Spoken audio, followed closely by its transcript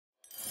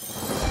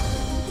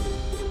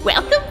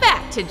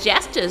to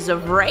Jesters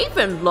of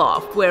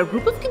Ravenloft, where a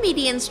group of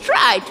comedians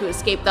try to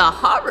escape the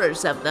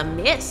horrors of the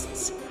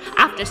mists.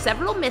 After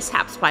several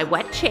mishaps by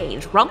wet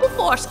change,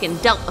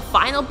 Rumpleforeskin dealt the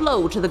final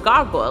blow to the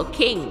Gargoyle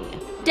King.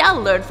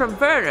 Dell learned from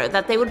Werner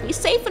that they would be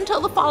safe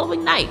until the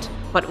following night,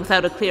 but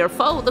without a clear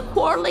foe, the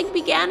quarrelling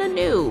began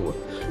anew.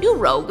 New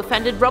Rogue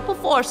offended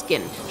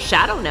Rumpleforeskin,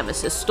 Shadow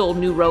Nemesis stole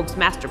New Rogue's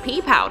Master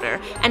Pea powder,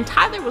 and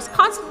Tyler was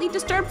constantly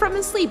disturbed from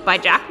his sleep by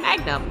Jack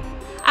Magnum.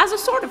 As a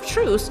sort of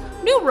truce,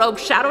 New Rogue,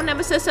 Shadow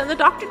Nemesis, and the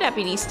Dr.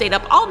 Deputy stayed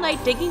up all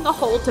night digging a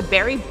hole to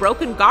bury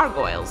broken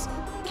gargoyles.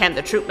 Can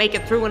the troupe make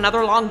it through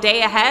another long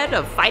day ahead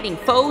of fighting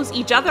foes,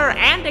 each other,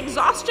 and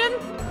exhaustion?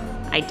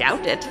 I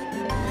doubt it.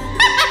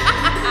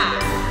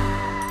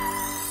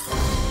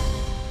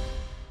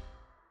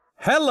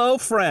 Hello,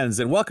 friends,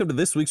 and welcome to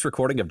this week's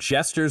recording of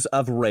Jesters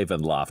of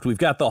Ravenloft. We've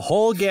got the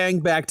whole gang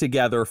back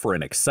together for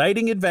an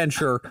exciting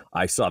adventure.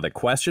 I saw the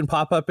question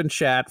pop up in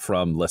chat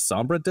from La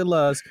Sombra de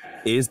Luz.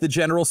 Is the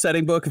general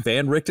setting book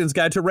Van Richten's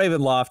Guide to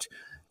Ravenloft?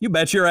 You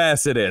bet your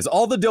ass it is.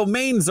 All the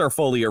domains are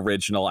fully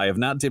original. I have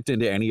not dipped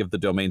into any of the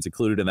domains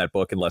included in that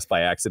book unless by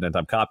accident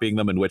I'm copying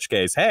them, in which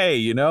case, hey,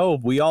 you know,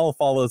 we all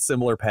follow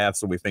similar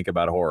paths when we think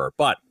about horror.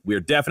 But we're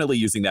definitely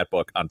using that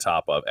book on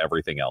top of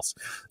everything else.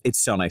 It's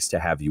so nice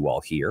to have you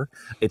all here.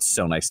 It's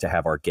so nice to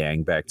have our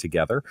gang back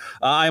together.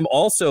 I'm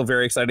also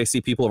very excited to see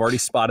people have already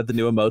spotted the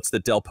new emotes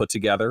that Dell put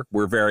together.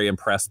 We're very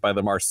impressed by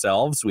them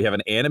ourselves. We have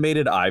an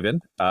animated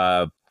Ivan,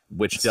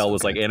 which Dell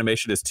was like,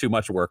 animation is too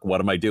much work. What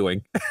am I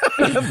doing?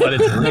 But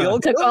it's real.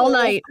 Took all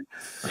night.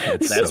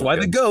 That's why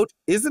the goat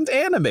isn't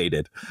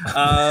animated.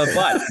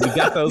 But we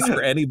got those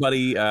for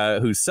anybody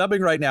who's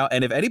subbing right now.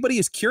 And if anybody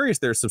is curious,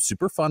 there's some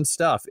super fun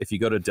stuff. If you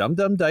go to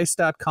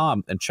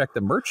dumdumdice.com and check the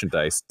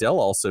merchandise, Dell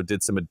also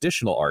did some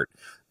additional art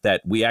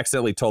that we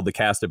accidentally told the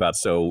cast about,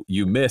 so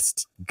you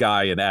missed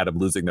Guy and Adam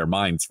losing their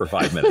minds for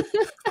 5 minutes.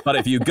 But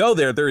if you go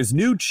there, there is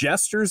new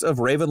Jesters of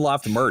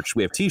Ravenloft merch.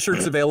 We have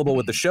t-shirts available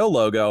with the show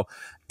logo,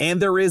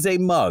 and there is a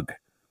mug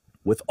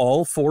with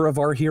all 4 of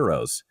our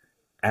heroes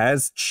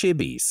as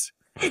chibis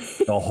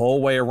the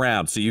whole way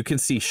around. So you can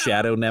see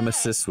Shadow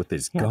Nemesis with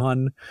his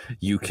gun.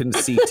 You can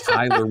see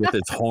Tyler with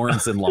his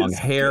horns and long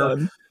hair.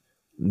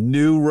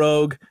 New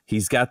Rogue,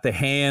 he's got the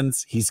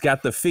hands, he's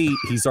got the feet,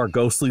 he's our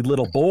ghostly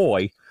little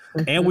boy.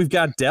 And we've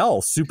got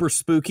Dell, super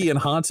spooky and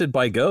haunted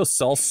by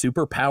ghosts, all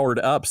super powered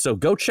up. So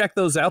go check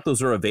those out.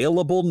 Those are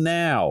available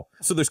now.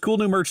 So there's cool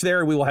new merch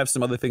there. We will have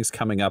some other things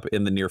coming up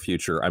in the near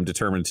future. I'm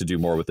determined to do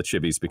more with the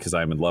chibis because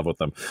I'm in love with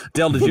them.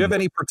 Dell, did you have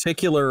any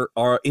particular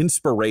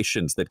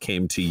inspirations that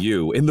came to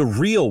you in the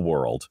real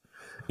world?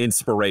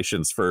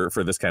 Inspirations for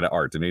this kind of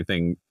art?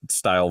 Anything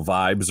style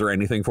vibes or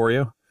anything for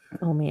you?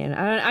 Oh man,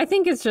 I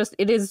think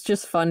it is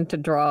just fun to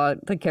draw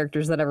the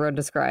characters that everyone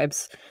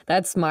describes.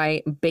 That's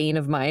my bane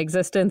of my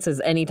existence,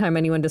 is anytime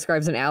anyone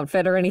describes an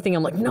outfit or anything,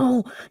 I'm like,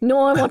 no,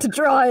 I want to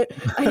draw it.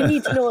 I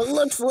need to know what it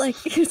looks like.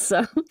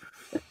 So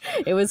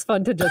it was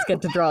fun to just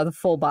get to draw the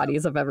full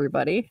bodies of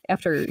everybody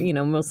after, you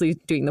know, mostly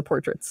doing the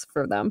portraits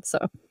for them. So,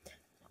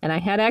 and I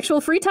had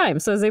actual free time,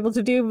 so I was able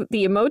to do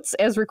the emotes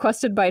as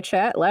requested by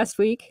chat last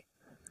week.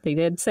 They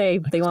did say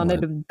they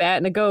wanted a bat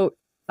and a goat.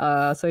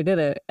 So I did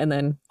it, and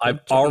then I've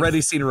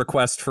already seen a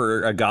request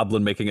for a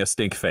goblin making a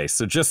stink face.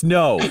 So just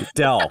know,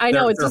 Dell, I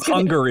know their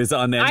hunger is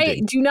unending. I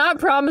do not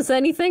promise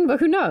anything, but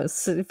who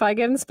knows? If I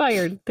get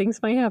inspired,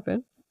 things might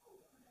happen.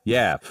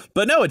 Yeah,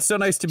 but no, it's so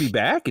nice to be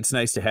back. It's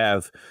nice to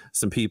have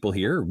some people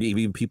here,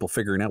 even people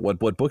figuring out what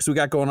books we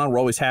got going on. We're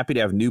always happy to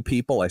have new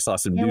people. I saw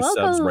some new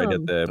subs right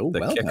at the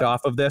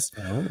kickoff of this.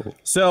 Oh.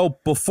 So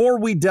before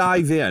we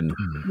dive in,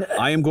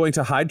 I am going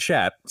to hide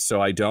chat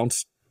so I don't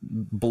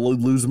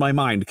lose my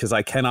mind, because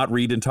I cannot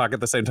read and talk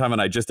at the same time,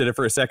 and I just did it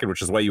for a second,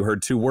 which is why you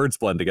heard 2 words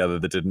blend together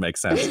that didn't make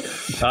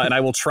sense. And I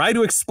will try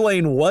to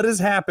explain what has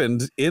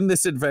happened in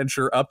this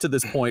adventure up to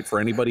this point for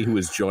anybody who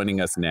is joining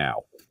us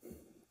now.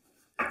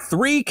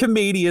 3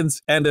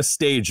 comedians and a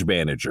stage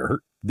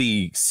manager,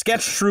 the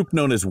sketch troupe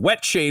known as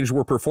Wet Change,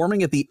 were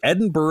performing at the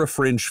Edinburgh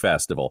Fringe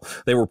Festival.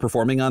 They were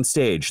performing on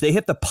stage. They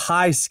hit the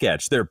pie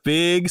sketch, their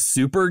big,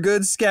 super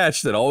good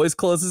sketch that always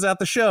closes out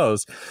the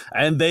shows,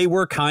 and they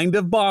were kind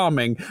of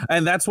bombing.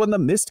 And that's when the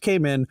mist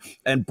came in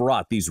and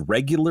brought these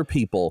regular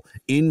people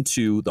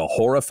into the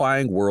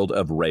horrifying world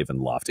of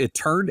Ravenloft. It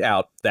turned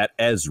out that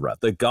Ezra,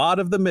 the god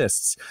of the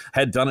mists,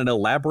 had done an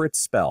elaborate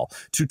spell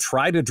to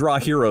try to draw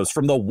heroes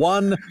from the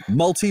one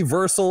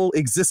multiversal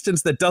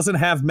existence that doesn't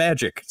have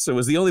magic. So it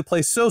was the only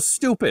place so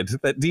stupid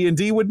that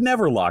D&D would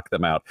never lock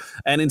them out.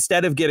 And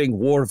instead of getting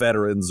war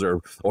veterans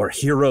or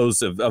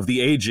heroes of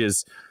the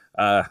ages,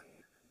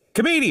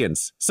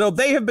 comedians. So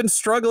they have been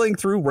struggling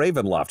through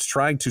Ravenloft,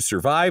 trying to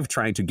survive,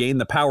 trying to gain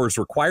the powers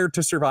required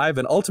to survive,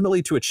 and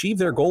ultimately to achieve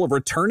their goal of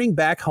returning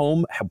back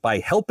home by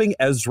helping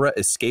Ezra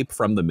escape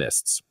from the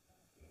mists.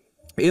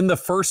 In the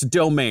first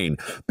domain,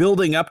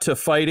 building up to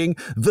fighting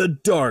the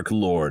Dark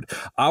Lord,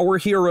 our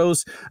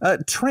heroes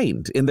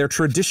trained in their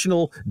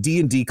traditional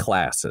D&D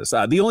classes.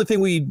 The only thing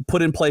we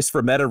put in place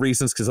for meta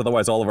reasons, because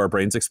otherwise all of our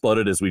brains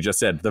exploded, as we just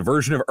said, the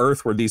version of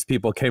Earth where these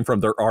people came from,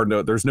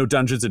 there's no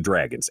Dungeons and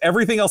Dragons.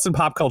 Everything else in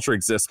pop culture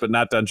exists, but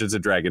not Dungeons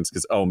and Dragons,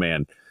 because, oh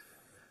man,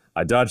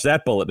 I dodged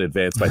that bullet in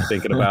advance by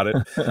thinking about it.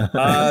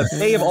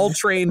 They have all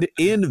trained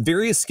in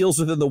various skills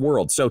within the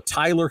world. So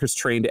Tyler has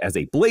trained as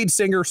a blade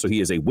singer, so he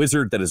is a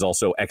wizard that is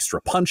also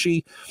extra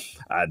punchy.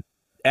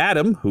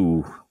 Adam,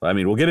 who, I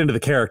mean, we'll get into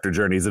the character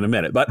journeys in a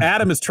minute, but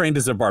Adam is trained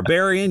as a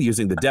barbarian,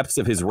 using the depths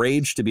of his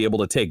rage to be able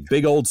to take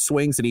big old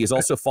swings, and he is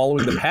also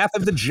following the path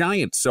of the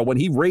giant. So when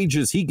he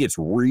rages, he gets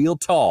real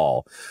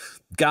tall.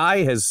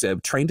 Guy has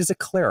trained as a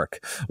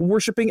cleric,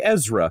 worshiping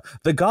Ezra,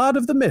 the god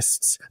of the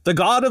mists, the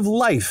god of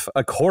life,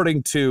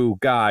 according to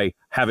Guy,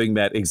 having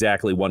met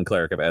exactly one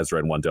cleric of Ezra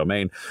in one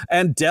domain.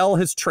 And Dell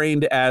has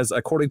trained as,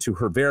 according to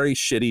her very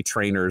shitty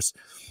trainer's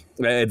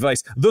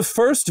advice, the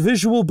first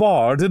visual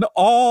bard in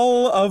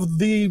all of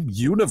the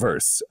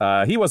universe.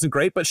 He wasn't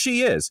great, but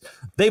she is.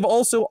 They've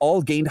also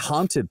all gained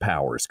haunted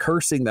powers,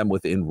 cursing them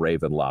within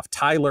Ravenloft.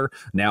 Tyler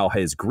now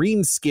has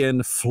green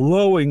skin,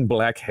 flowing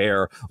black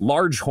hair,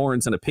 large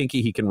horns, and a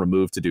pinky he can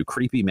remove to do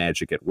creepy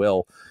magic at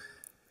will.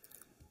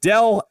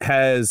 Dell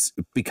has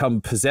become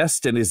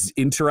possessed and is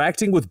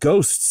interacting with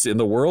ghosts in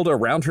the world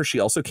around her. She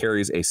also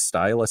carries a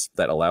stylus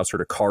that allows her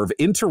to carve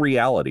into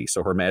reality.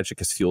 So her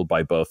magic is fueled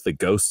by both the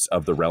ghosts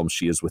of the realm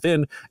she is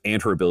within and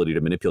her ability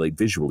to manipulate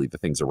visually the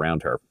things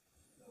around her.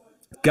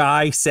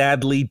 Guy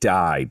sadly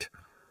died.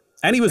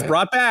 And he was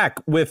brought back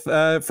with,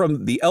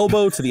 from the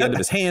elbow to the end of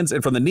his hands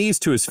and from the knees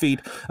to his feet,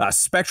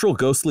 spectral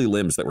ghostly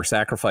limbs that were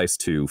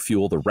sacrificed to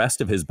fuel the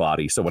rest of his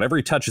body. So whenever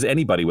he touches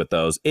anybody with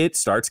those, it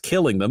starts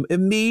killing them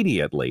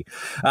immediately.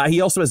 He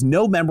also has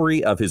no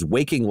memory of his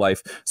waking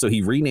life, so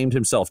he renamed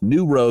himself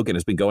New Rogue and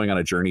has been going on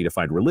a journey to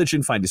find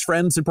religion, find his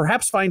friends, and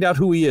perhaps find out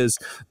who he is,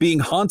 being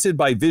haunted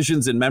by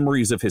visions and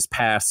memories of his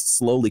past,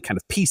 slowly kind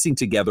of piecing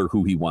together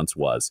who he once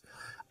was.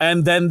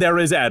 And then there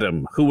is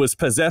Adam, who was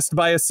possessed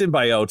by a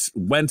symbiote,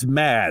 went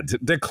mad,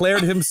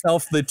 declared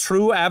himself the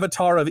true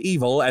avatar of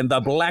evil and the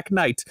Black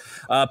Knight,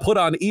 put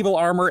on evil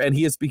armor, and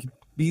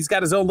he's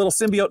got his own little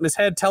symbiote in his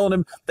head telling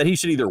him that he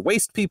should either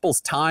waste people's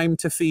time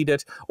to feed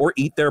it or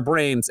eat their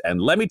brains. And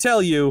let me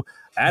tell you,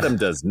 Adam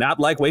does not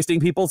like wasting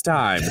people's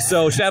time.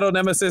 So Shadow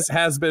Nemesis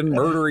has been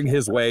murdering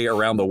his way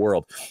around the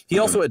world. He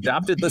also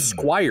adopted the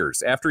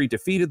Squires. After he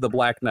defeated the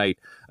Black Knight,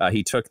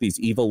 he took these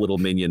evil little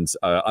minions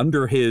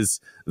under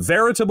his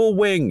veritable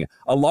wing,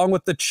 along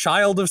with the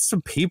child of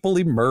some people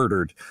he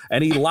murdered.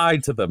 And he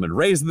lied to them and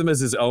raised them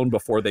as his own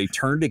before they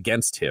turned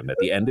against him at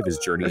the end of his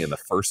journey in the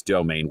first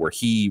domain, where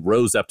he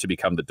rose up to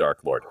become the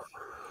Dark Lord.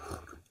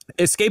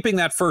 Escaping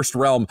that first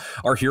realm,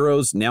 our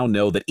heroes now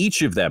know that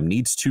each of them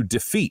needs to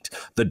defeat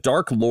the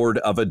Dark Lord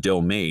of a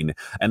domain,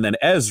 and then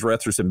Ezra,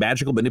 through some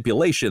magical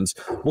manipulations,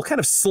 will kind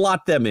of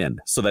slot them in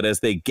so that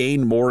as they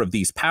gain more of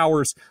these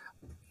powers,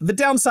 the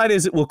downside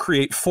is it will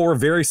create 4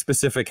 very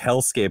specific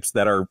hellscapes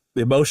that are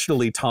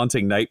emotionally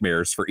taunting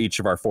nightmares for each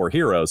of our 4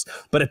 heroes.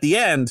 But at the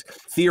end,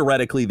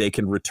 theoretically, they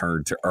can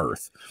return to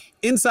Earth.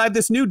 Inside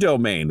this new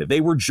domain, they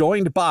were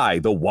joined by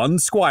the one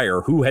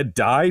squire who had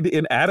died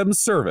in Adam's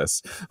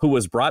service, who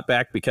was brought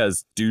back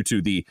because, due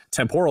to the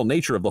temporal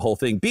nature of the whole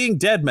thing, being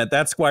dead meant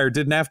that squire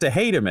didn't have to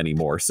hate him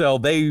anymore. So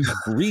they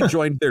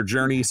rejoined their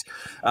journeys,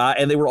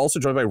 and they were also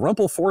joined by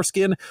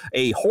Rumpleforeskin,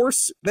 a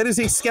horse that is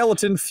a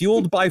skeleton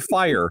fueled by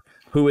fire,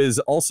 who is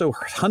also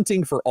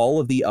hunting for all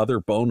of the other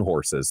bone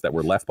horses that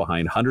were left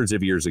behind hundreds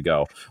of years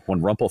ago when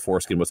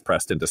Rumpleforeskin was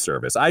pressed into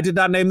service. I did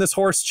not name this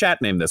horse.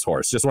 Chat named this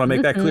horse. Just want to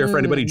make that clear for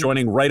anybody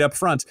joining right up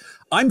front.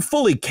 I'm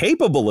fully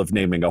capable of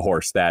naming a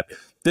horse that.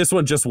 This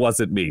one just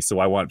wasn't me, so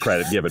I want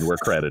credit given where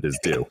credit is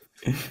due.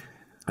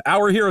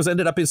 Our heroes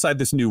ended up inside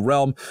this new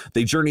realm.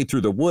 They journeyed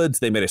through the woods.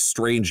 They met a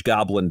strange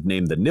goblin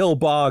named the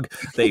Nilbog.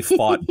 They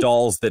fought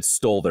dolls that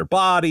stole their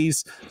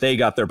bodies. They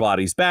got their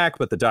bodies back,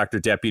 but the Dr.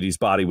 Deputy's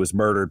body was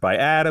murdered by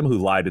Adam, who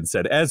lied and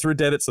said Ezra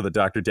did it, so the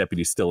Dr.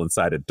 Deputy's still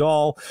inside a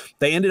doll.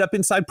 They ended up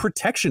inside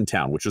Protection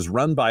Town, which was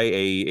run by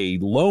a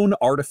lone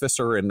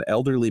artificer, an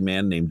elderly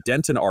man named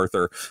Denton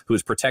Arthur, who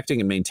is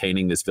protecting and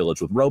maintaining this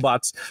village with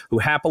robots, who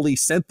happily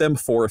sent them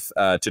forth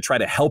to try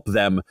to help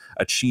them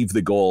achieve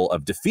the goal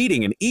of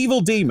defeating an evil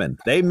demon.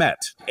 They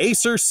met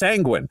Acer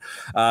Sanguine,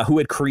 who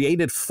had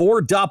created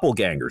 4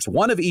 doppelgangers,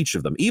 one of each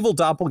of them, evil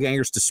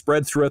doppelgangers to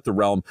spread throughout the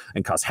realm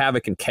and cause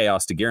havoc and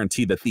chaos to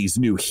guarantee that these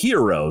new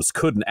heroes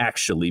couldn't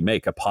actually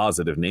make a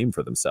positive name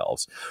for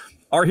themselves.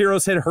 Our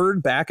heroes had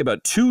heard back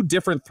about 2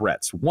 different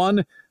threats.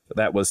 One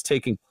that was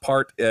taking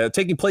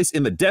place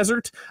in the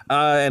desert,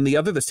 and the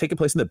other that's taking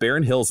place in the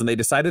barren hills, and they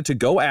decided to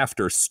go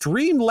after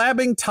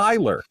Streamlabbing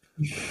Tyler.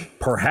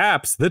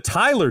 Perhaps the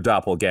Tyler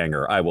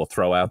doppelganger, I will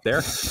throw out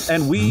there.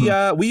 And we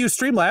use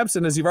Streamlabs,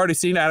 and as you've already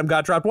seen, Adam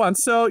got dropped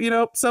once. So, you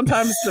know,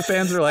 sometimes the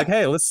fans are like,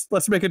 hey,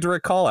 let's make a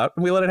direct call out,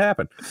 and we let it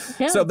happen.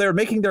 Yeah. So they're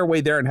making their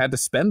way there and had to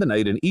spend the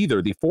night in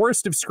either the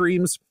Forest of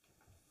Screams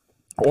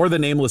or the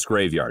Nameless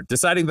Graveyard.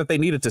 Deciding that they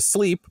needed to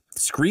sleep,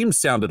 screams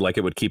sounded like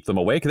it would keep them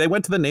awake. They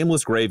went to the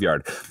Nameless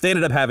Graveyard. They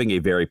ended up having a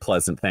very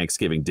pleasant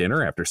Thanksgiving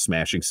dinner after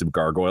smashing some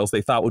gargoyles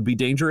they thought would be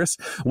dangerous.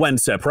 When,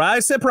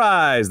 surprise,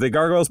 surprise, the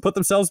gargoyles put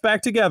themselves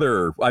back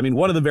together. I mean,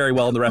 one of them very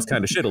well and the rest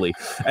kind of shittily,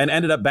 and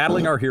ended up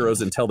battling our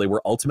heroes until they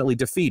were ultimately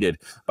defeated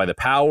by the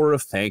power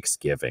of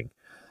Thanksgiving.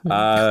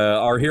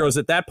 Our heroes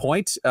at that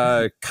point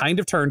kind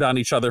of turned on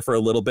each other for a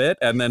little bit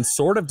and then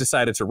sort of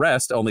decided to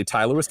rest. Only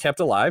Tyler was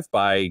kept alive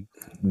by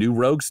New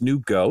Rogue's new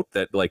goat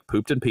that like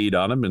pooped and peed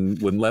on him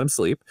and wouldn't let him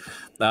sleep.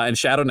 And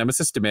Shadow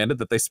Nemesis demanded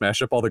that they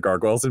smash up all the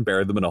gargoyles and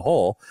bury them in a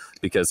hole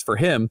because for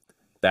him,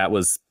 that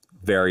was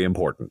very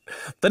important.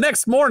 The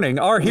next morning,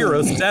 our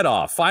heroes set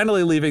off,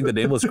 finally leaving the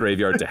Nameless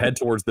Graveyard to head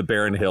towards the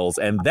Barren Hills.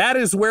 And that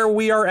is where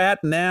we are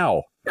at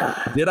now.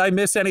 Did I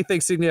miss anything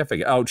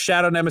significant? Oh,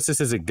 Shadow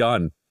Nemesis is a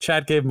gun.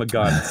 Chad gave him a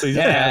gun. So he's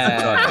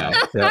has a gun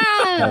now.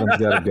 Adam's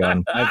got a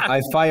gun.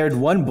 I fired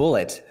one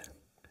bullet.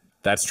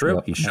 That's true.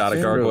 Yep. He shot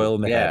a gargoyle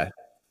in the head.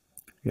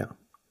 Yeah.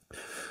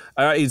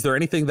 Is there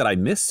anything that I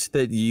missed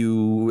that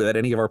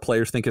any of our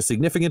players think is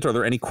significant? Are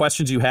there any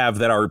questions you have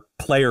that are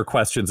player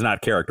questions,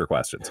 not character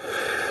questions?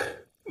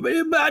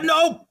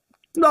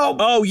 No.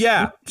 Oh,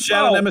 yeah.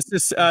 Shadow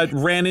Nemesis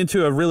ran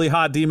into a really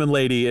hot demon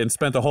lady and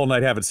spent the whole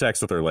night having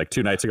sex with her like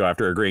 2 nights ago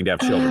after agreeing to have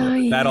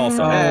children. That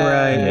also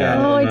happened.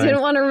 I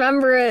didn't want to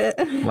remember it.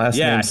 Last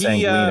name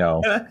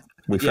Sanguino.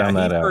 We found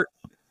that out.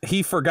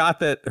 He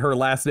forgot that her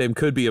last name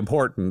could be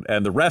important,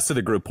 and the rest of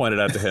the group pointed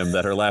out to him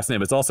that her last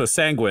name is also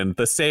Sanguine,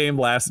 the same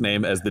last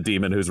name as the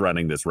demon who's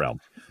running this realm.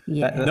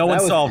 Yeah. No one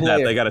solved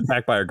that. They got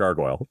attacked by a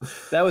gargoyle.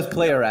 That was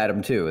player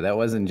Adam, too. That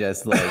wasn't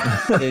just like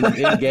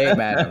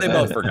in-game Adam. They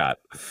both forgot.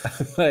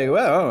 Like,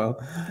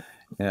 well,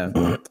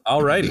 yeah.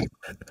 All righty.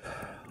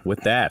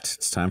 With that,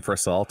 it's time for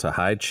us all to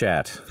hide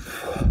chat.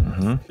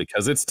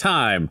 Because it's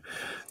time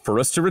for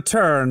us to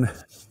return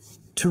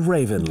to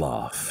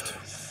Ravenloft.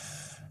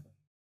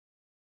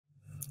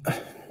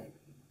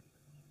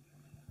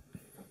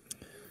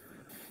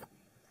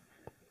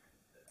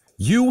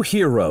 You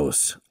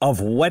heroes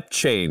of Wet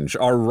Change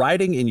are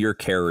riding in your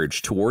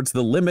carriage towards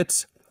the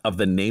limits of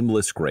the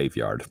Nameless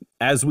Graveyard.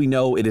 As we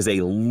know, it is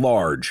a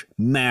large,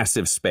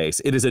 massive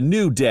space. It is a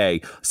new day.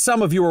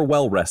 Some of you are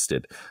well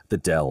rested. The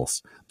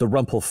Dells, the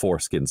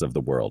Rumpleforeskins of the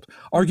world.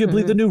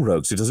 Arguably the New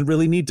Rogues, who doesn't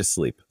really need to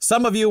sleep.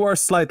 Some of you are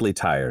slightly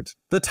tired.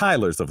 The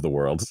Tylers of the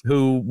world,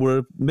 who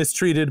were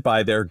mistreated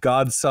by their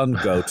godson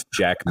goat,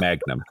 Jack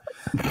Magnum.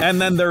 And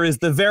then there is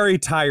the very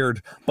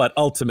tired, but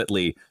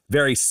ultimately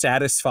very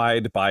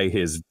satisfied by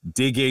his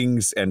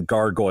diggings and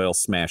gargoyle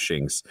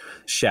smashings,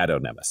 Shadow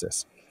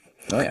Nemesis.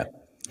 Oh, yeah.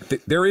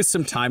 There is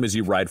some time as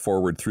you ride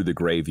forward through the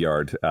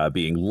graveyard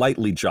being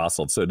lightly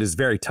jostled, so it is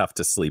very tough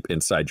to sleep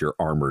inside your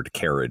armored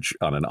carriage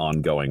on an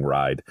ongoing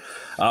ride.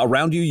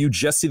 Around you, you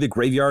just see the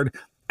graveyard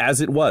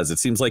as it was. It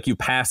seems like you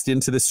passed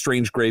into this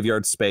strange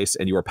graveyard space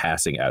and you are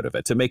passing out of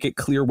it. To make it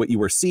clear what you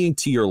were seeing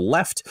to your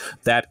left,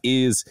 that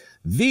is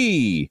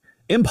the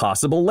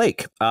Impossible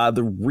Lake.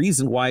 The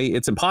reason why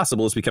it's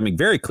impossible is becoming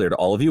very clear to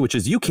all of you, which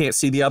is you can't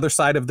see the other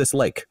side of this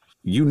lake.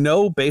 You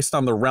know, based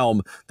on the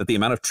realm, that the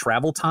amount of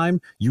travel time,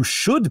 you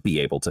should be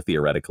able to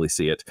theoretically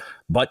see it,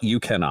 but you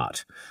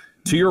cannot.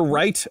 To your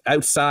right,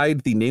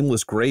 outside the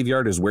Nameless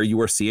Graveyard, is where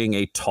you are seeing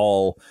a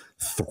tall,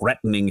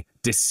 threatening,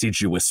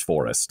 deciduous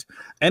forest.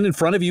 And in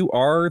front of you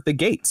are the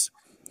gates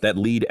that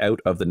lead out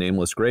of the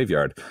Nameless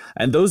Graveyard.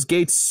 And those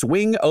gates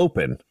swing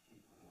open,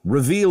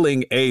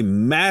 revealing a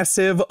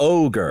massive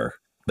ogre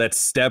that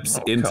steps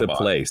into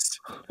place.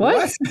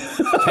 What?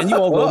 Can you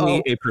all roll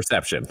me a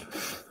perception?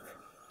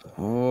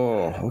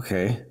 Oh,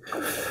 okay.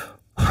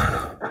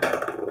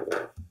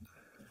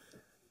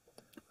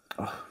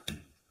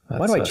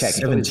 Why do I check?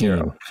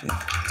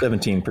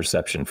 17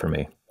 perception for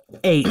me.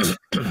 8.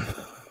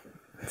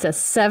 It's a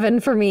 7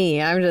 for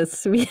me. I'm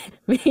just me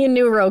and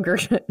New Rogue are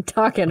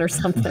talking or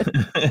something.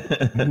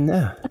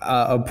 No.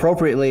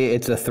 Appropriately,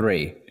 it's a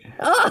 3.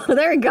 Oh,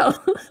 there you go.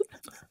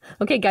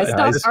 Okay, guys,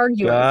 stop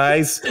arguing.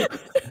 Guys,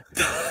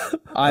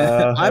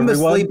 I'm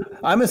asleep.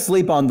 I'm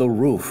asleep on the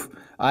roof.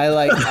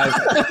 I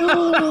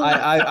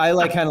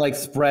kind of like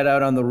spread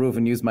out on the roof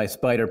and use my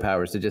spider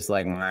powers to just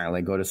like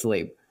go to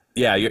sleep.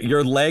 Yeah,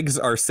 your legs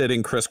are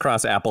sitting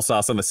crisscross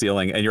applesauce on the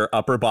ceiling, and your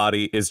upper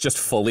body is just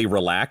fully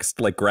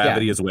relaxed, like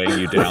gravity is weighing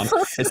you down.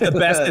 It's the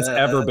best it's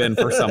ever been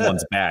for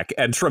someone's back,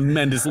 and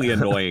tremendously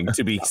annoying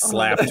to be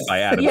slapped by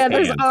Adam's Yeah,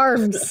 there's hand.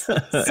 arms.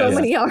 So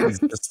many arms.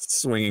 Just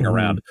swinging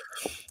around.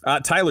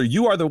 Tyler,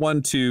 you are the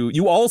one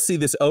you all see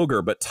this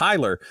ogre, but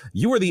Tyler,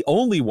 you are the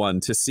only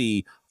one to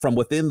see from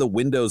within the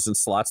windows and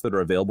slots that are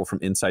available from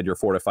inside your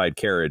fortified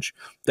carriage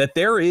that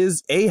there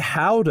is a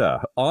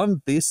howdah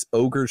on this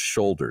ogre's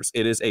shoulders.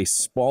 It is a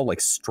small,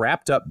 like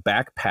strapped up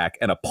backpack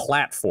and a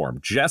platform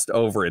just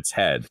over its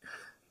head.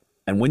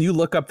 And when you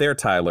look up there,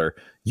 Tyler,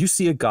 you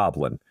see a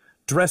goblin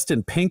dressed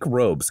in pink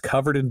robes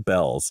covered in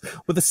bells,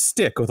 with a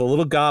stick with a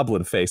little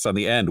goblin face on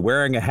the end,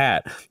 wearing a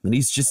hat, and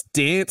he's just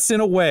dancing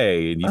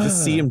away, and you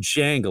just see him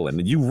jangling,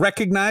 and you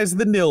recognize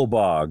the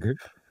Nilbog.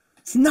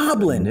 It's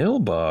Noblin.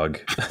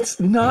 Nilbog. It's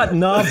not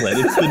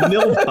Noblin. It's the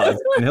Nilbog.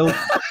 Nil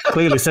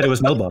clearly said it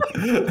was Nilbog.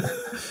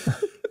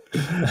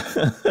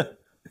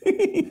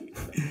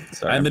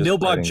 Sorry, and the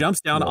Nilbog jumps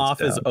down off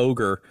his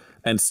ogre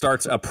and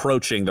starts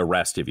approaching the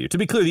rest of you. To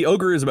be clear, the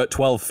ogre is about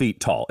 12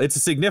 feet tall. It's a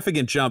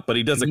significant jump, but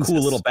he does a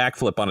cool little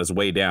backflip on his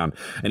way down,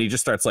 and he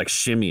just starts like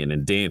shimmying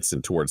and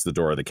dancing towards the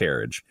door of the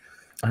carriage.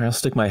 All right, I'll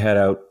stick my head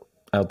out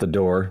the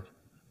door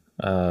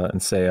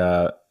and say,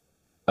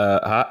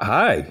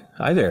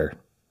 hi there.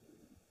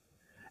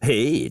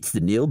 Hey, it's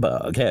the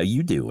Nilbog. How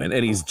you doing?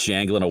 And he's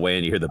jangling away,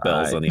 and you hear the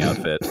bells on the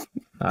outfit.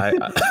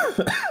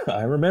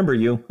 I remember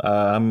you.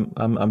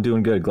 I'm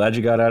doing good. Glad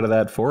you got out of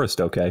that forest.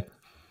 Okay.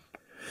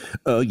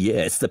 Oh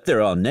yeah, I slept there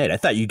all night. I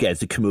thought you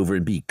guys would come over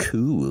and be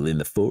cool in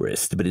the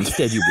forest, but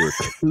instead you were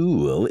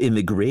cool in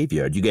the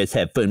graveyard. You guys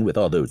have fun with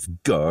all those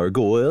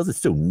gargoyles. It's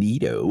so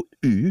neato.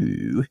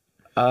 Ooh.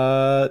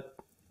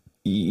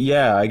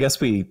 Yeah, I guess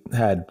we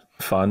had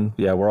fun.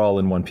 Yeah, we're all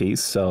in one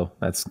piece, so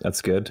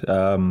that's good.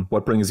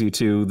 What brings you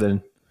to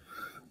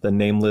the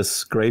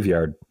nameless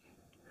graveyard?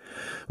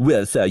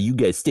 Well, so you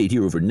guys stayed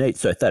here overnight,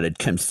 so I thought I'd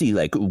come see,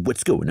 like,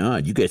 what's going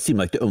on. You guys seem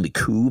like the only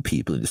cool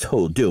people in this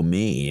whole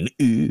domain.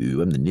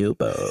 Ooh, I'm the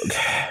Nilbog.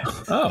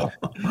 Oh,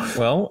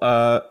 well,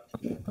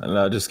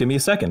 just give me a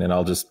second, and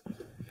I'll just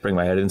bring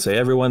my head in and say,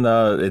 everyone,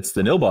 it's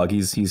the Nilbog.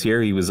 He's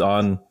here. He was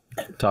on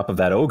top of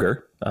that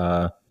ogre.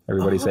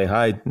 Everybody say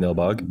hi,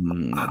 Nilbog.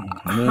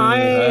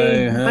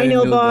 Hi,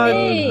 Nilbog.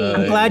 Hey.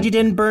 I'm glad you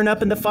didn't burn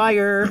up in the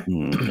fire.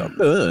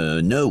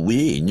 No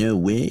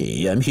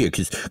way. I'm here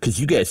because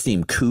you guys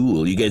seem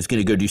cool. You guys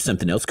gonna go do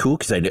something else cool?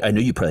 Because I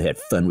know you probably had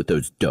fun with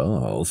those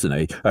dolls, and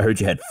I heard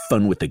you had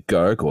fun with the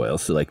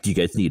gargoyles. So, like, do you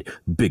guys need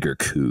bigger,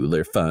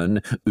 cooler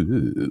fun?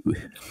 Ooh.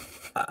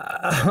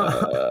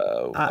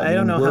 I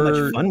don't know how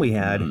much fun we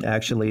had,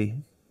 actually,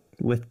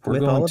 with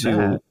all of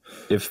that.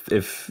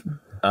 If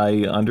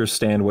I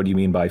understand what you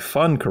mean by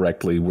fun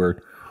correctly, we're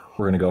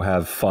going to go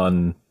have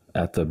fun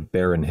at the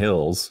Barren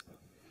Hills.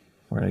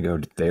 We're going to go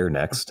there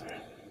next.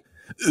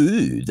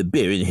 Ooh, the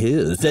Barren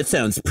Hills. That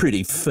sounds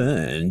pretty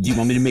fun. Do you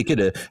want me to make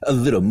it a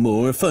little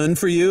more fun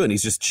for you? And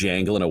he's just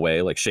jangling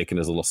away, like shaking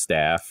his little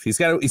staff. He's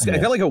got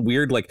like a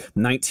weird, like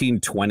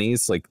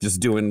 1920s, like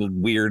just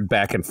doing weird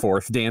back and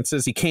forth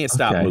dances. He can't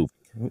stop moving.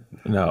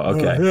 No,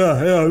 okay.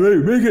 Yeah,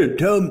 make it.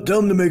 Tell him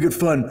to make it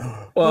fun.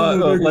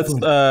 Let's.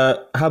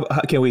 How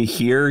can we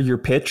hear your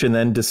pitch and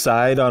then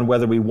decide on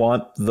whether we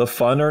want the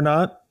fun or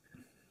not?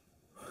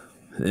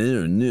 I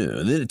don't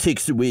know. Then it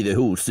takes away the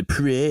whole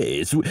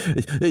surprise.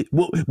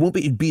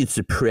 Won't being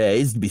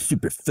surprised be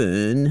super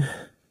fun?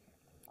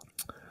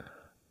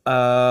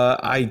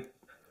 I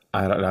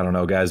don't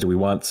know, guys. Do we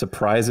want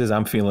surprises?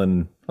 I'm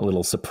feeling a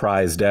little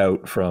surprised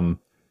out from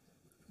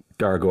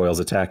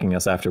gargoyles attacking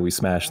us after we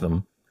smashed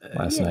them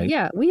last night.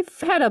 Yeah, we've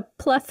had a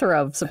plethora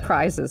of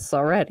surprises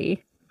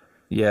already.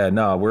 Yeah,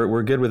 no,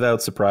 we're good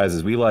without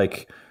surprises. We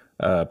like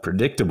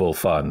predictable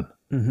fun.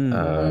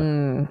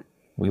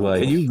 We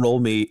like. Can you roll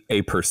me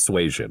a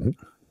persuasion?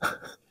 Are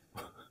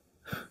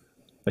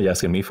you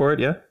asking me for it?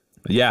 Yeah.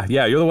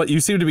 Yeah. You're the one. You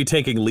seem to be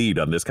taking lead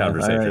on this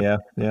conversation.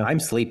 Yeah. I'm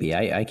sleepy.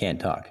 I can't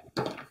talk.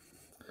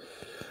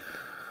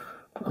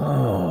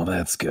 Oh,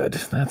 that's good.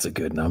 That's a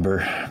good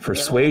number.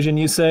 Persuasion,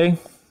 you say?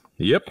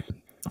 Yep.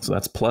 So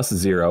that's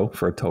 +0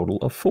 for a total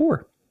of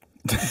 4.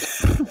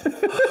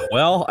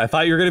 Well, I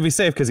thought you were going to be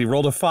safe because he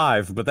rolled a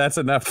 5, but that's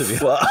enough to be.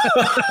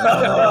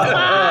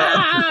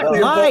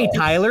 Lie,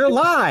 Tyler,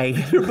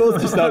 lie. You're both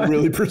just not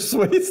really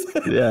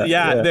persuasive.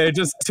 Yeah, they're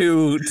just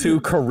two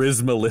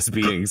charisma-less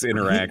beings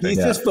interacting. He's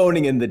just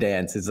phoning in the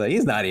dance. It's like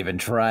he's not even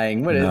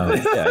trying. What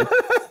is this?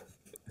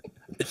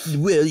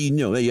 Well,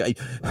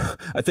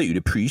 I thought you'd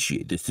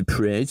appreciate the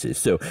surprises.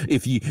 So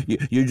if you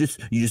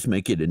just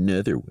might get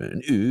another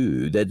one.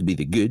 Ooh, that'd be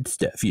the good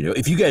stuff.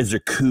 If you guys are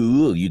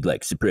cool, you'd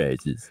like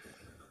surprises.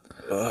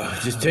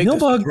 Just take the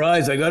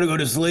surprise. I gotta go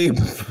to sleep.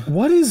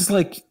 What is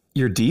like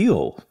your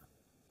deal,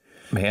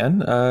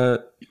 man?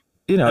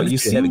 You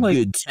seem have a like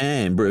good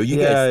time, bro. You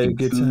guys seem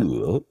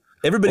cool.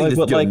 Everybody in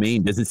this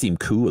domain doesn't seem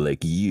cool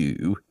like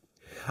you.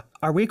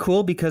 Are we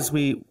cool because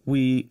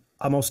we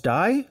almost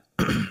die?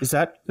 Is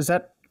that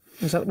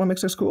what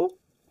makes us cool?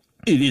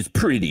 It is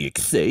pretty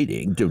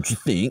exciting, don't you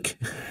think?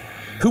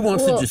 Who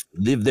wants to just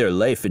live their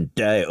life and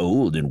die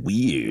old and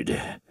weird?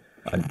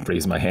 I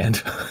raise my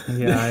hand.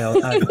 Yeah,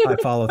 I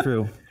follow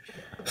through.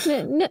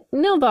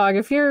 Nilbog,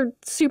 if you're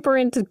super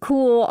into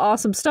cool,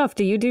 awesome stuff,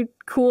 do you do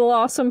cool,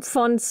 awesome,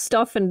 fun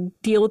stuff and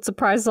deal with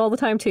surprises all the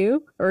time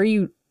too? Or are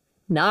you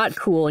not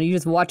cool and you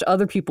just watch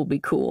other people be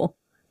cool?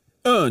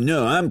 Oh,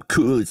 no, I'm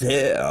cool as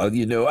hell.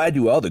 I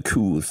do all the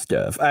cool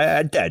stuff.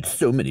 I died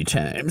so many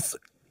times.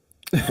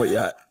 Wait,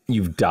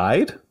 you've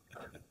died?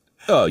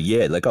 Oh,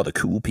 yeah, like all the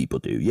cool people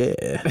do,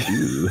 yeah.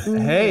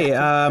 Hey,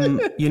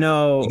 You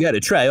got to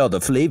try all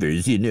the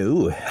flavors,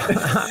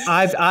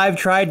 I've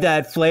tried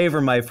that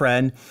flavor, my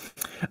friend.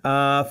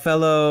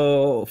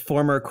 Fellow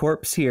former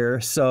corpse here.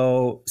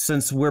 So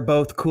since we're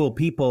both cool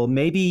people,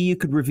 maybe you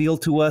could reveal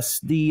to us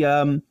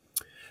the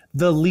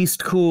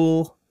least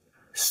cool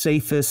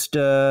safest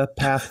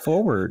path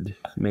forward,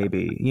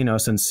 maybe,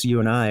 since you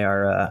and I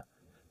are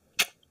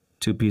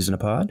two peas in a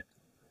pod.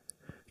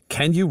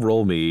 Can you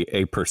roll me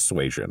a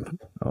persuasion?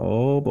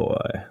 Oh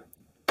boy.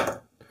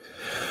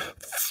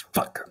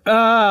 Fuck.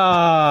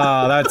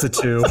 Ah, that's a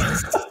 2.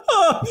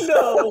 Oh,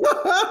 no.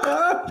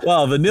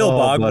 Well, the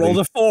Nilbog rolled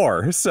a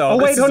 4. So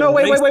wait.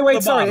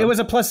 Sorry. It was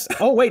a plus.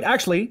 Oh, wait,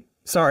 actually.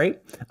 Sorry.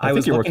 I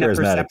was looking at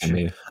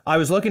perception. I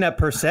was looking at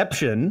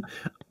perception.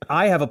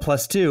 I have a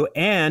 +2.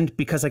 And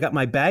because I got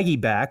my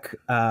baggie back,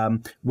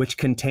 which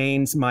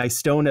contains my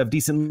stone of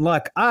decent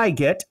luck, I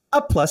get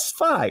a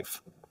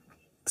 +5.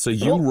 So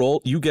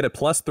you get a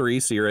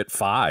 +3, so you're at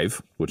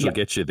 5, which will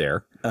get you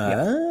there.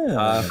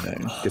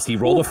 Because he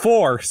rolled a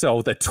 4,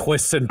 so the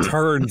twists and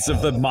turns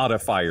of the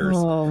modifiers.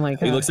 Oh my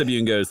god! He looks at you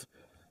and goes,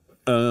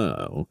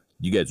 "Oh,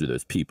 you guys are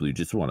those people who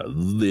just want to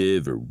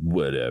live or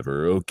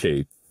whatever.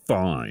 Okay,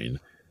 fine.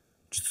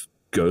 Just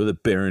go to the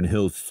barren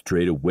hills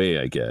straight away,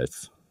 I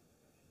guess."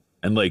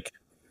 And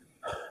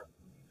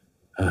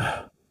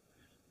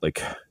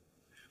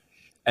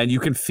and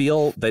you can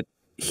feel that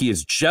he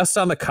is just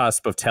on the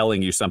cusp of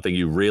telling you something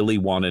you really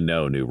want to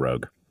know, New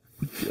Rogue.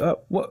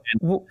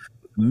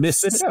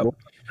 Miss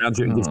around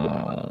you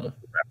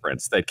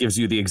reference that gives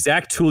you the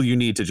exact tool you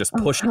need to just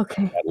push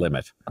that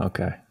limit.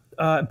 Okay.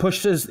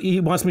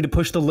 He wants me to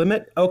push the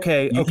limit.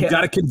 Okay. You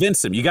got to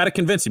convince him.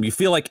 You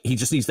feel like he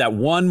just needs that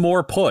one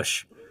more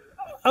push.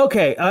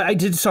 Okay, I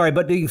did. Sorry,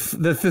 but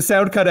the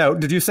sound cut out.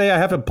 Did you say I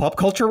have a pop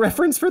culture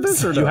reference for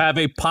this? Or no? You have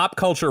a pop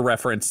culture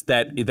reference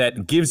that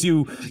gives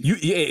you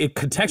it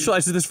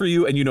contextualizes this for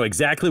you, and you know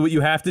exactly what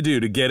you have to do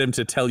to get him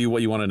to tell you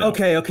what you want to know.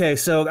 Okay.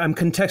 So I'm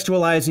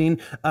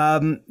contextualizing.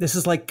 This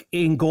is like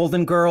in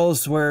Golden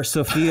Girls, where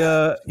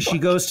Sophia she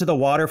goes to the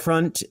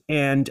waterfront,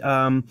 and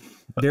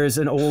there's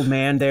an old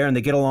man there, and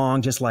they get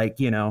along just like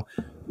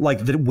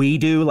like that we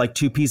do, like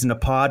two peas in a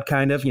pod,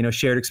 kind of,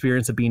 shared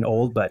experience of being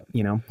old, but,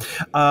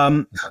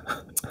 and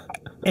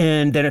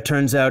then it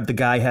turns out the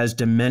guy has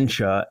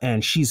dementia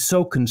and she's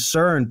so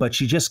concerned, but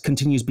she just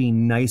continues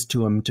being nice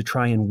to him to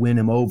try and win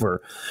him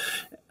over.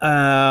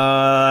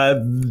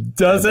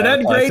 Doesn't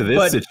end great, to this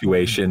but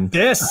situation.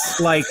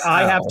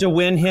 I have to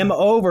win him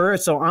over.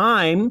 So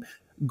I'm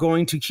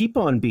going to keep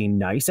on being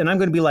nice, and I'm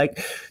going to be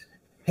like,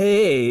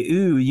 "Hey,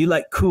 you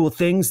like cool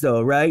things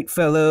though, right,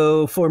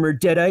 fellow former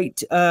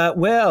Deadite?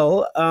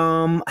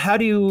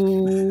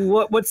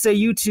 What say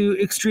you to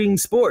extreme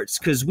sports?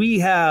 Because we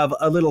have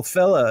a little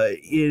fella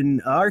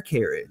in our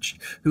carriage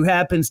who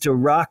happens to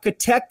rock a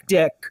tech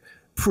deck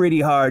pretty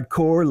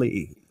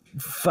hardcorely.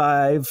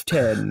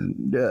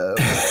 5'10".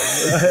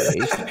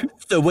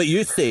 So what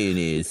you're saying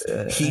is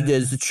he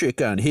does the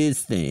trick on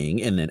his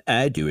thing, and then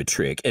I do a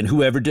trick, and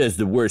whoever does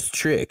the worst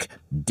trick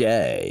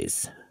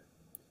dies."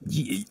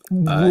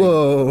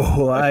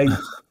 Whoa!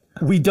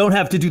 We don't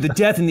have to do the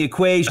death in the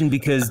equation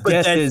because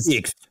death is the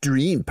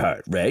extreme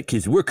part, right?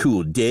 Because we're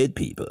cool dead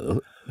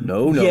people.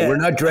 No, we're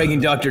not dragging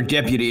Dr.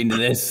 Deputy into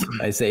this.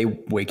 I say,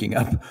 waking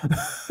up.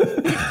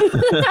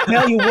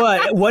 Tell you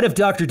what if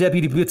Dr.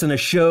 Deputy puts on a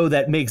show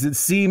that makes it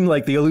seem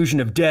like the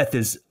illusion of death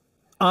is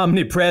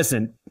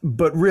omnipresent,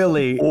 but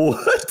really,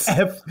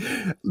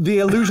 the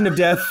illusion of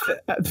death.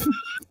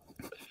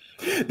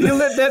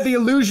 The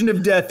illusion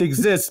of death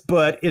exists,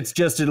 but it's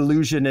just an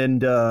illusion,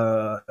 and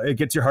it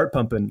gets your heart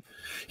pumping.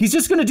 He's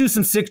just going to do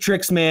some sick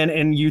tricks, man,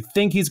 and you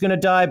think he's going to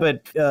die,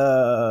 but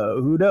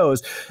who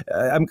knows?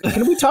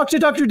 Can we talk to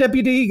Dr.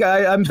 Deputy?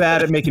 I'm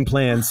bad at making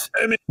plans.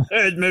 I'm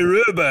inside my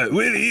robot.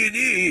 What do you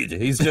need?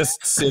 He's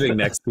just sitting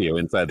next to you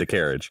inside the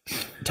carriage.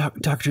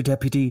 Dr.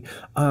 Deputy,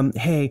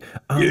 hey.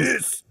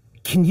 Yes?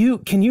 Can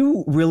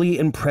you really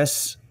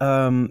impress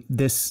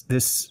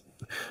this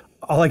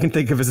all I can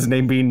think of is his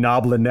name being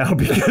Noblin now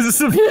because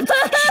of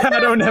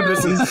Shadow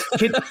Nemesis.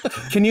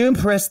 Can you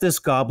impress this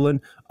goblin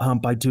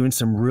by doing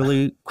some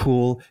really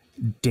cool,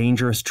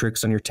 dangerous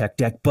tricks on your tech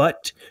deck,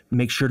 but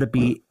make sure to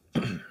be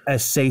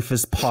as safe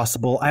as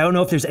possible? I don't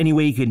know if there's any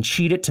way you can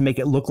cheat it to make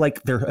it look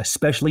like they're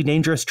especially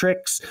dangerous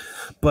tricks,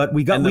 but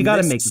we got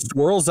to make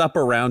swirls up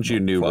around you,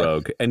 New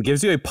Rogue, and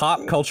gives you a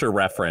pop culture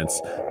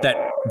reference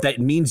that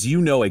means you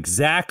know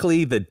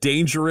exactly the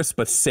dangerous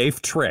but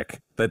safe trick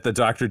that the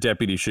Dr.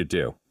 Deputy should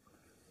do.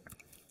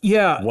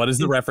 Yeah. What is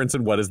the reference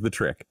and what is the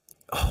trick?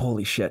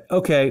 Holy shit.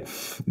 Okay.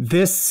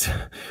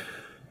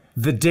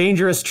 The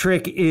dangerous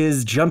trick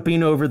is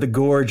jumping over the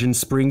gorge in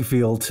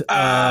Springfield with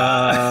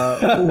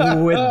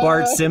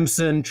Bart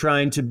Simpson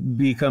trying to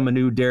become a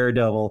new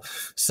daredevil.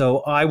 So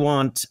I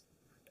want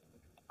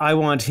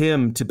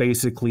him to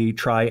basically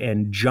try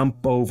and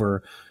jump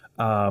over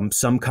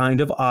some kind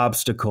of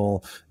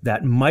obstacle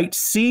that might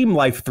seem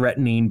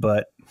life-threatening,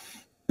 but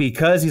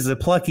because he's a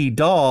plucky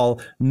doll,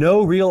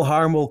 no real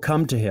harm will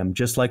come to him,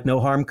 just like no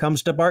harm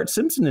comes to Bart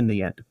Simpson in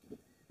the end.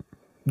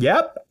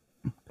 Yep.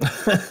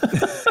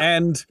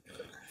 And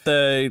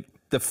the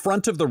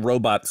front of the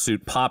robot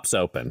suit pops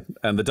open,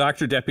 and the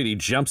Dr. Deputy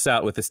jumps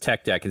out with his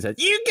tech deck and says,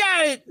 "You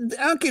got it,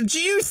 Uncle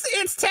Juice,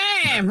 it's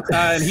time!"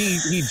 And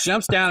he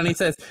jumps down and he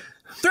says,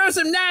 "Throw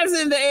some knives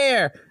in the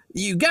air,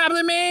 you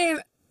goblin man!"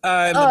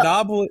 And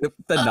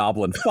the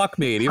Noblin. Fuck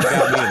me. It even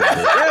got me in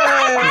that.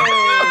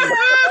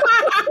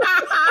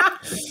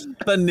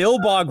 The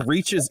Nilbog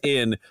reaches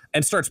in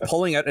and starts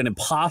pulling out an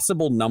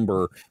impossible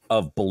number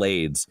of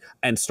blades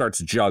and starts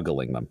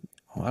juggling them.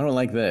 Oh, I don't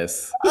like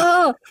this.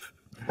 Oh,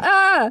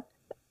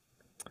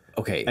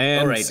 Okay.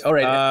 And, all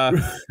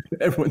right.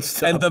 Everyone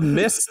stop. And the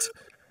mist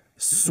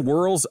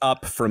swirls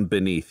up from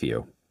beneath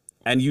you.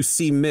 And you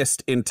see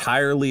mist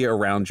entirely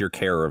around your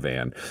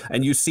caravan.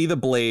 And you see the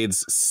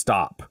blades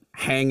stop,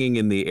 hanging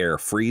in the air,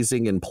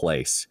 freezing in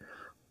place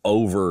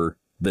over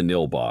the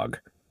Nilbog.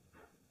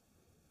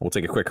 We'll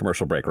take a quick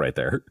commercial break right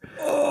there.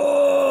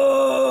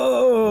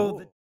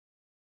 Oh!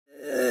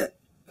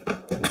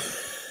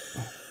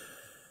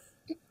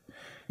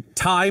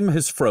 Time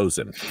has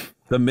frozen.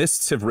 The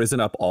mists have risen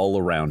up all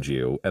around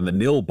you, and the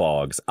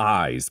Nilbog's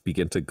eyes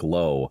begin to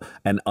glow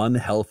an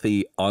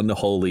unhealthy,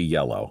 unholy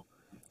yellow.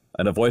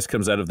 And a voice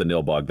comes out of the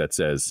Nilbog that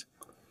says,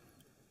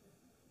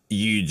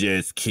 "You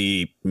just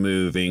keep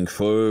moving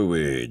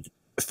forward.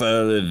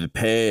 Follow the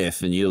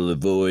path and you'll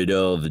avoid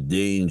all the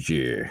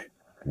danger.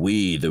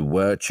 We, the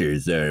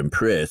Watchers, are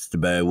impressed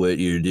by what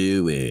you're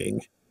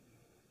doing."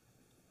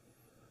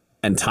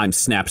 And time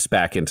snaps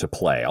back into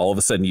play. All of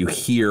a sudden, you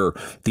hear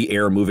the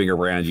air moving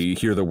around you. You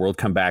hear the world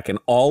come back, and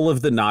all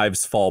of the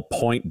knives fall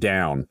point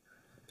down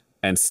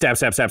and stab,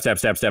 stab, stab, stab,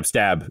 stab, stab,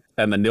 stab,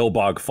 and the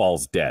Nilbog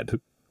falls dead.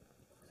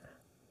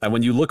 And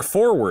when you look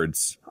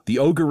forwards, the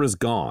ogre is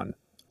gone.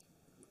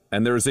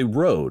 And there is a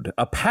road,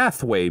 a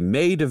pathway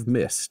made of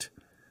mist,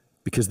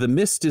 because the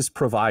mist is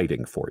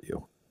providing for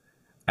you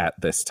at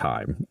this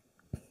time.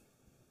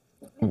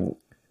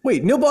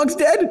 Wait, Nilbog's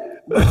dead?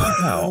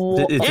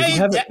 Wow. Did he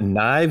have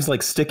knives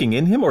like sticking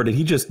in him, or did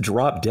he just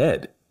drop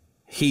dead?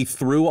 He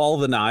threw all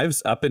the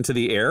knives up into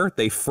the air.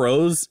 They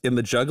froze in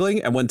the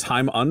juggling, and when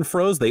time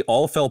unfroze, they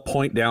all fell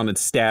point down and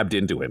stabbed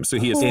into him. So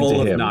he is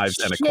full of knives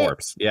and a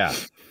corpse. Yeah.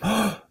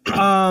 I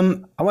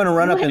want to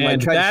run up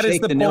and try to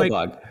shake the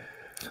Nilbog.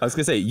 I was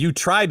going to say, you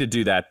tried to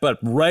do that, but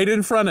right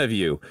in front of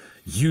you,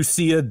 you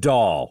see a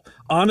doll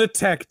on a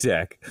tech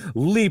deck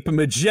leap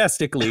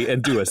majestically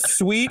and do a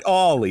sweet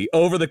ollie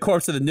over the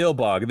corpse of the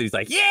Nilbog. And then he's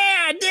like, "Yeah,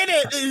 I did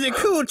it. It's a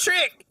cool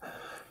trick."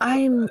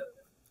 I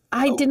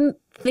didn't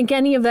think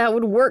any of that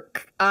would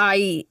work.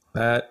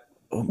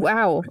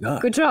 Wow.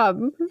 Good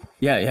job.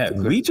 Yeah.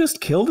 Did we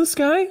just kill this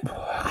guy?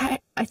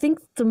 I think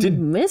the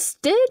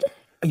mist did?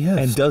 Yes.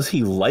 And does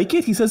he like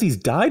it? He says he's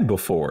died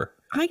before.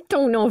 I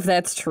don't know if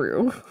that's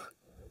true.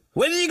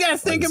 What do you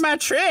guys think of my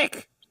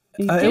trick?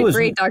 You did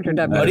great, Dr.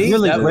 W.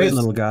 Really great,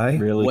 little guy.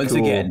 Really Once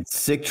cool. again,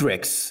 sick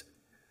tricks.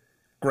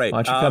 Great.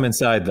 Why don't you come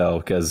inside, though?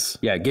 Because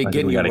we got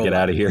to get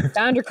out of here.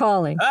 Found your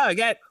calling. Oh,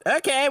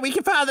 okay. We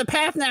can follow the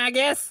path now, I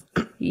guess.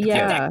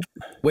 Yeah.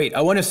 Wait,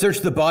 I want to search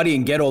the body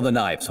and get all the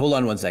knives. Hold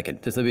on one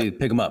second. Just let me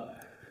pick them up.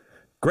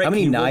 Great. How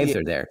many knives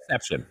are there?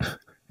 Perception.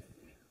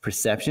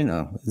 Perception?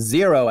 Oh,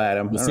 0,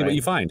 Adam. We'll see what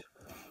you find.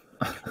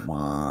 Come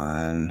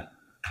on.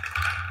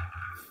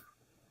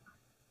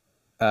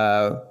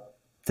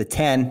 The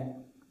 10.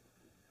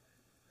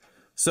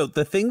 So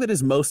the thing that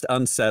is most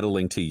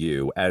unsettling to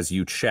you as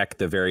you check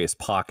the various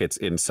pockets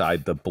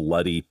inside the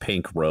bloody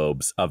pink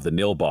robes of the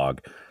Nilbog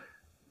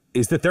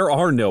is that there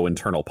are no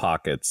internal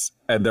pockets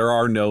and there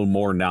are no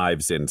more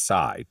knives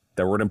inside.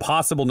 There were an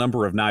impossible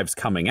number of knives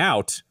coming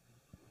out,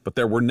 but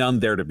there were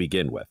none there to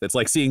begin with. It's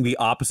like seeing the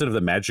opposite of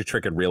the magic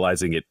trick and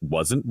realizing it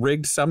wasn't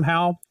rigged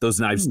somehow. Those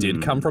knives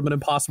did come from an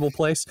impossible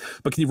place.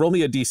 But can you roll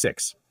me a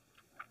d6?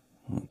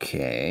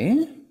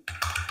 Okay.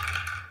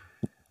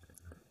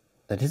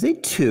 That is a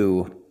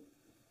 2.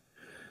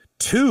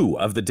 2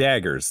 of the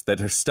daggers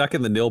that are stuck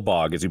in the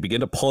Nilbog, as you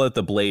begin to pull out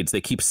the blades,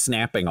 they keep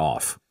snapping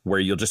off,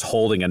 where you're just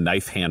holding a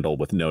knife handle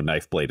with no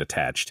knife blade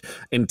attached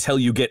until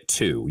you get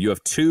 2. You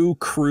have 2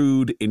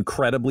 crude,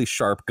 incredibly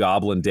sharp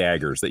goblin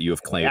daggers that you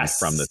have claimed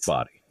from this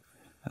body.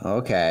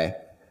 Okay.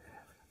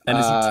 And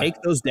as you take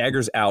those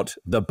daggers out,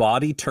 the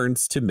body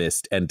turns to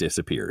mist and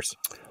disappears.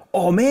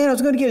 Oh, man, I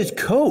was going to get his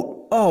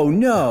coat. Oh,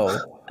 no.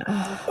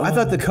 I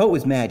thought the coat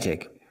was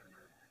magic.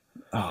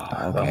 Oh,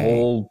 okay. The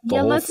whole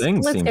thing let's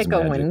seems get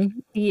going. magic.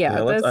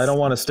 Yeah, I don't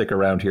want to stick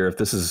around here if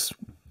this is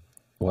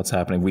what's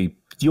happening. Do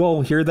you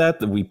all hear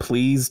that we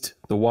pleased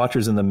the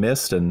Watchers in the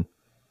mist, and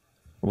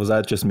was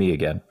that just me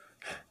again?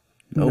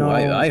 No,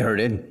 I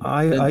heard it.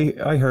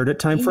 I heard it.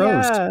 Time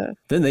froze. Yeah.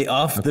 Then they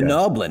offed the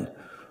Noblin.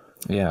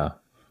 Yeah.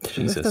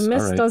 Jesus. If the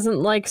mist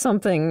doesn't like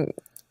something,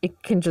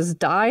 it can just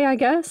die, I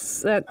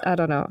guess. I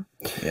don't know.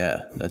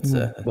 Yeah, that's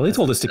well, they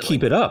told us to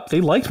keep it up. They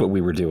liked what we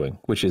were doing,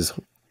 which is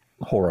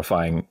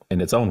horrifying in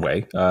its own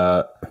way.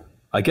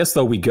 I guess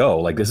though we go,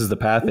 like this is the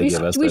path they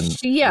give us. We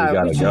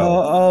gotta go.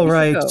 All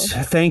right.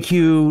 Thank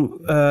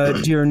you,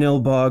 dear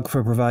Nilbog,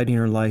 for providing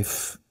your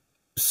life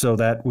so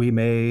that we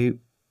may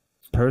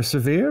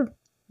persevere.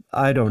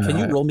 I don't know. Can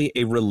you roll me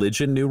a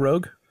religion, new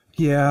rogue?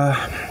 Yeah,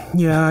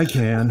 I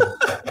can.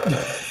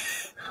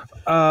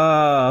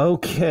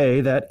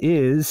 Okay, that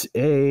is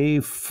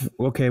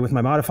with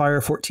my modifier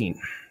 14.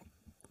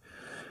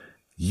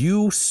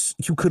 You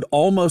could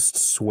almost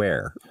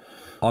swear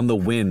on the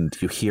wind,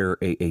 you hear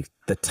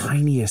the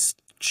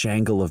tiniest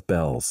jangle of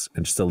bells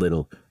and just a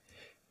little.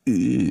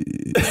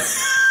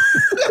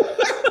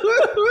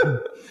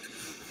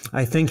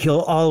 I think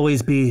he'll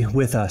always be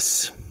with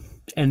us.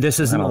 And this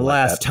isn't the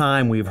last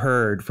time we've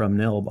heard from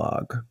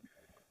Nilbog.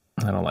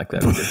 I don't like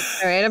that either.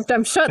 All right,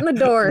 I'm shutting the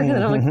door.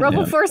 And I'm like,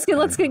 Rumpleforeskin,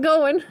 let's get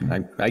going.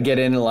 I get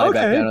in and lie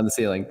back down on the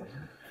ceiling.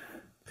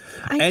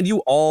 And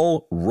you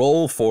all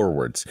roll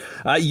forwards.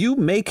 You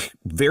make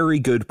very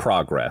good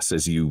progress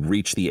as you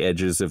reach the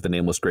edges of the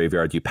Nameless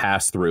Graveyard. You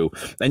pass through,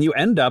 and you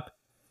end up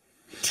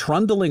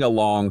trundling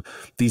along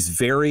these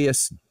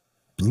various,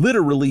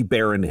 literally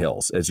barren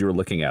hills as you're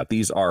looking out.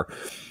 These are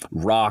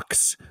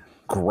rocks,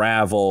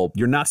 gravel.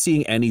 You're not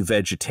seeing any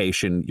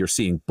vegetation. You're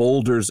seeing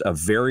boulders of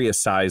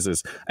various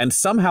sizes, and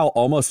somehow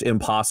almost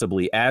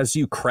impossibly, as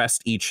you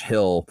crest each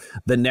hill,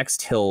 the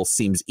next hill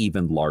seems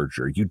even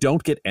larger. You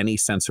don't get any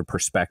sense of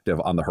perspective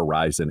on the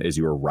horizon as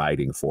you are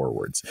riding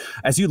forwards.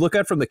 As you look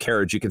out from the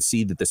carriage, you can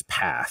see that this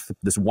path,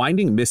 this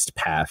winding mist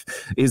path,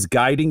 is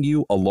guiding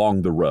you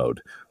along the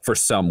road for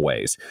some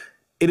ways.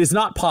 It is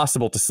not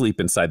possible to sleep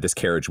inside this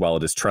carriage while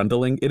it is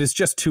trundling. It is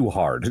just too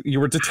hard.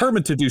 You were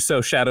determined to do so,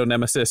 Shadow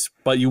Nemesis,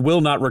 but you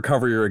will not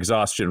recover your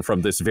exhaustion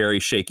from this very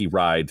shaky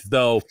ride,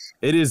 though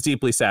it is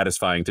deeply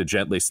satisfying to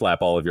gently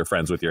slap all of your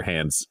friends with your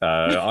hands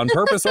on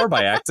purpose or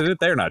by accident.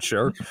 They're not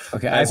sure.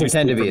 Okay, I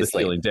pretend to be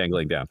asleep. Ceiling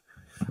dangling down.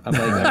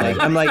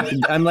 I'm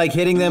like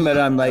hitting them, but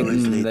I'm like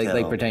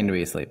pretending to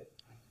be asleep.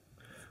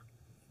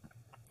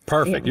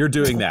 Perfect. You're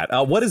doing that.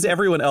 What is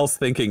everyone else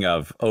thinking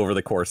of over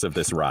the course of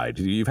this ride?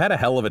 You've had a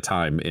hell of a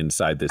time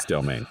inside this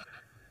domain.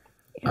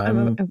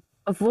 I'm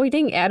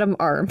avoiding Adam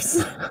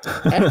Arms.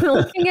 And I'm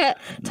looking at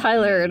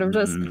Tyler, and I'm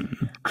just,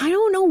 I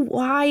don't know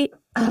why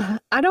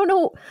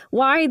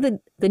the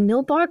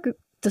Nilbog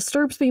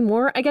disturbs me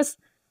more. I guess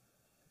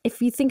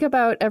if you think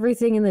about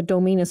everything in the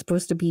domain is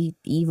supposed to be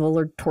evil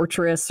or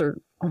torturous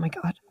or, oh my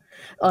God,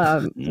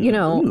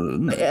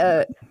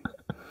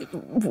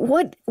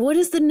 what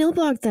is the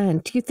Nilbog then?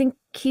 Do you think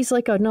he's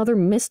like another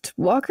mist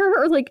walker,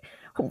 or like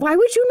why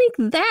would you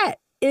make that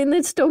in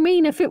this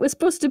domain if it was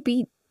supposed to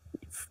be,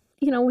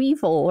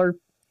 evil or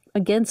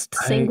against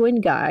Sanguine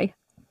guy?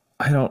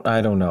 I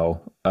don't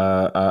know.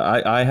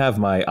 I have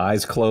my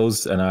eyes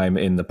closed and I'm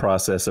in the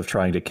process of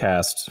trying to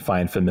cast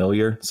Find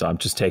Familiar, so I'm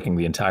just taking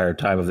the entire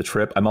time of the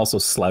trip. I'm also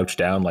slouched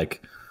down,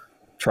 like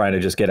trying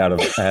to just get out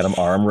of Adam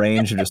arm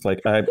range, and just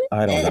like I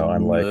don't know.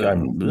 I'm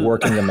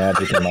working the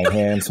magic in my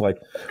hands, like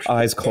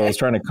eyes closed,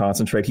 trying to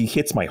concentrate. He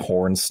hits my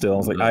horn still.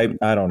 It's like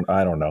I don't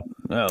know.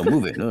 Oh,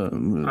 move it.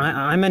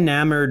 I'm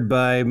enamored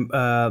by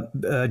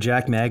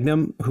Jack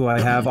Magnum, who I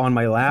have on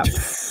my lap,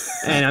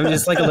 and I'm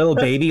just like a little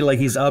baby, like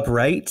he's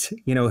upright,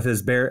 with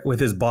his goat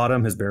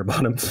bottom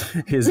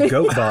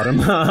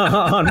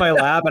on my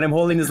lap, and I'm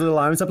holding his little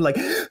arms up like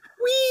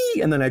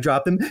wee, and then I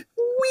drop them.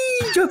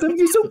 You're so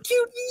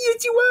cute.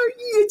 Yes, you are.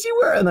 Yes,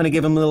 you are. And then I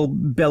give him little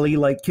belly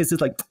like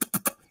kisses, like,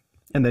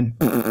 and then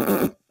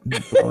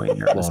blowing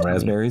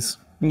raspberries.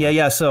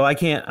 Yeah. So I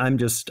can't. I'm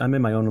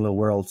in my own little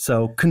world.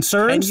 So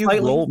concerned. Can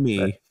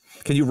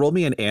you roll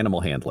me an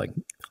animal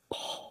handling?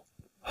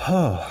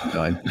 Oh,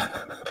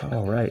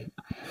 all right.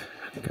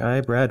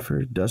 Guy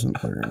Bradford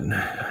doesn't learn.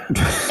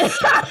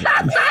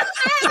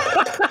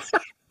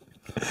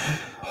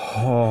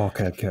 Oh,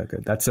 okay,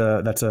 good. That's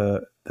a.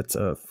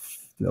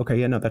 Okay,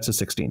 yeah, no, that's a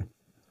 16.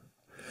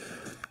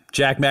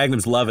 Jack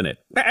Magnum's loving it.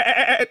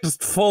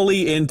 Just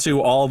fully into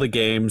all the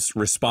games,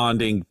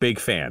 responding. Big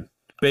fan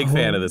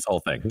of this whole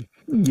thing.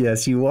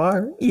 Yes, you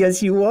are.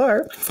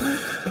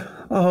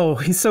 Oh,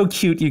 he's so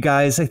cute, you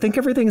guys. I think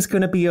everything's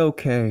going to be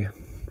okay.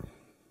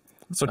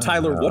 So,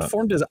 Tyler, what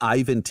form does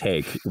Ivan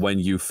take when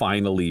you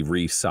finally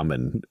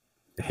resummon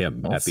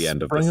him at the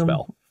end of the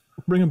spell?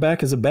 Bring him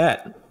back as a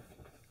bat.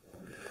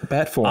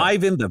 Bat form.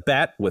 Ivan the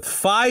Bat with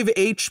 5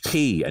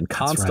 HP and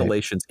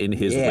constellations in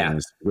his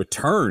wings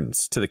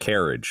returns to the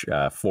carriage,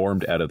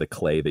 formed out of the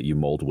clay that you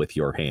mold with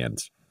your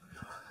hands.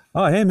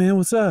 Oh, hey, man,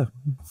 what's up?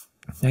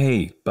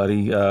 Hey,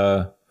 buddy.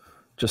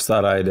 Just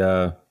thought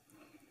I'd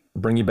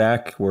bring you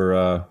back.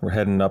 We're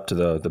heading up to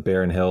the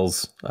barren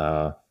hills.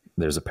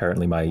 There's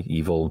apparently my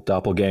evil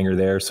doppelganger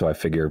there, so I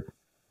figure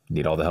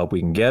need all the help we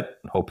can get.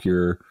 Hope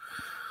you're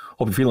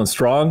feeling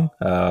strong.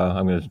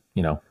 I'm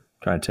gonna,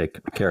 try and take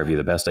care of you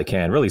the best I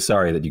can. Really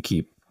sorry that you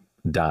keep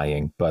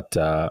dying, but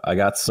I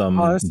got some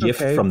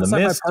gift from the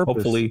mist.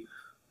 Hopefully,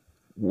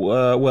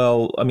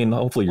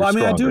 hopefully you're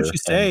stronger. I do what you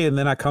say, and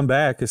then I come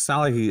back. It's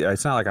not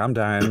like I'm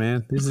dying,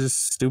 man. These are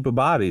just stupid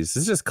bodies.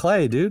 It's just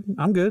clay, dude.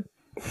 I'm good.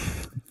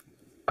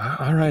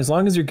 All right, as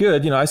long as you're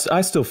good.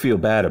 I still feel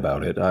bad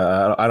about it.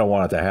 I don't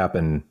want it to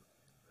happen,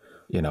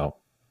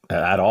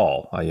 at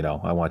all. I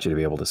want you to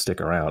be able to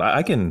stick around.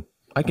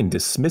 I can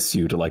dismiss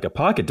you to like a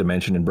pocket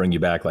dimension and bring you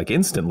back like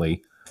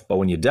instantly. But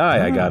when you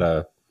die,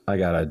 I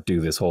gotta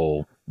do this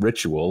whole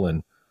ritual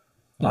and.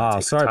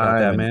 Sorry about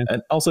that, man.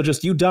 And also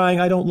just you dying.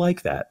 I don't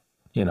like that.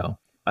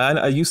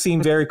 You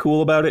seem very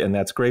cool about it and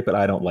that's great, but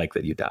I don't like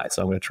that you die.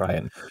 So I'm going to try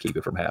and keep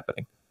it from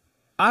happening.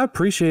 I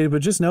appreciate it,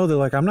 but just know that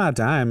like I'm not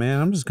dying,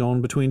 man. I'm just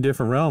going between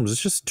different realms. It's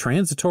just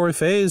transitory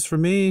phase for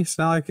me. It's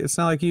not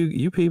like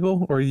you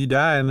people, or you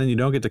die and then you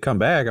don't get to come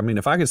back. I mean,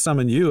 if I could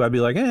summon you, I'd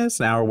be like, it's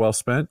an hour well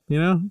spent, you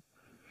know?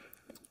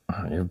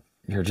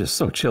 You're just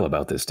so chill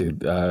about this,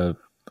 dude.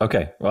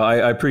 Okay, well, I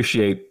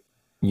appreciate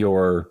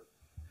your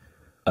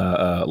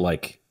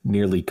like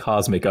nearly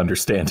cosmic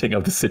understanding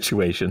of the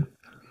situation.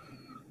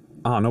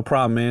 Oh, no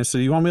problem, man. So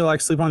you want me to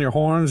like sleep on your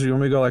horns, or you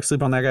want me to go like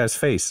sleep on that guy's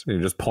face? And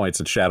he just points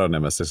at Shadow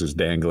Nemesis, who's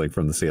dangling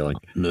from the ceiling.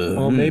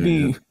 Well,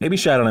 maybe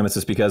Shadow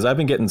Nemesis, because I've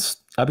been getting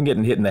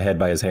hit in the head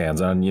by his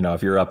hands. And you know,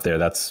 if you're up there,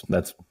 that's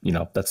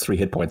 3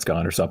 hit points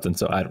gone or something.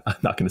 So I'm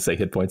not going to say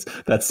hit points.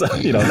 That's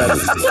if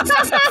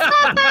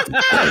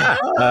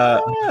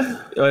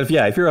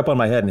you're up on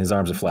my head and his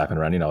arms are flapping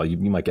around, you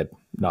might get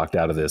knocked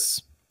out of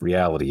this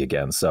reality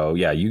again. So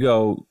yeah, you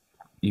go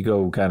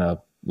kind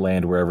of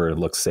land wherever it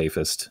looks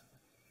safest.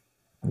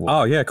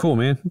 Oh yeah, cool,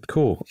 man.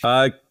 Cool.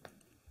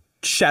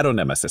 Shadow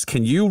Nemesis,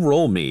 can you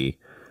roll me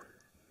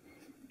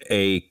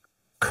a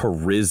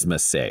charisma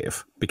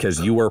save? Because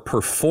you are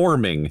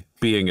performing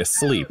being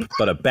asleep,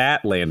 but a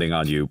bat landing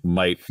on you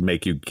might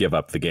make you give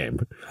up the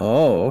game.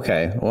 Oh,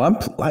 okay. Well,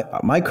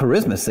 my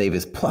charisma save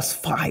is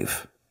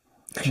 +5.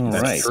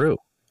 That's true.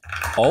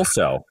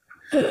 Also,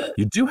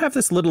 you do have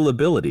this little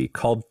ability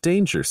called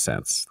Danger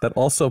Sense that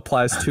also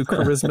applies to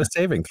charisma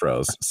saving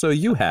throws. So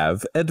you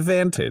have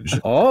advantage.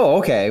 Oh,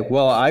 okay.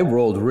 Well, I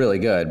rolled really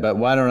good, but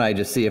why don't I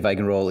just see if I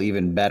can roll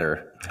even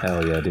better?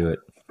 Hell yeah, do it.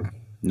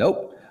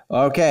 Nope.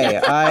 Okay,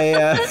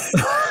 I'll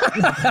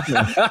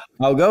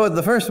go with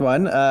the first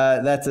one.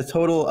 That's a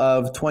total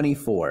of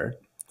 24.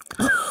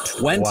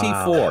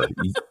 24. Wow.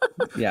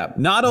 Yeah.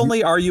 Not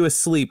only are you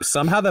asleep,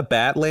 somehow the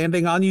bat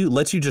landing on you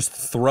lets you just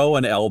throw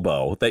an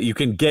elbow that you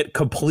can get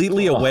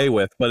completely away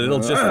with, but it'll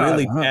just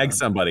really tag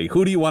somebody.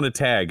 Who do you want to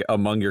tag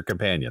among your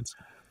companions?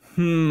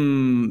 How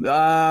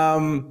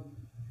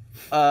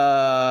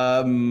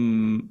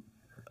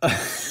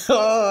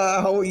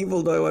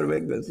evil do I want to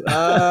make this?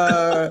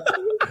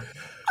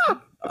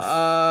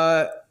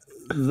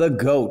 The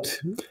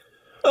goat.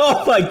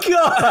 Oh my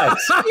God!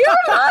 You're a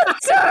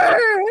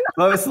monster!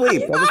 I'm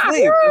asleep.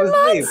 You're a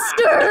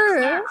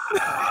monster!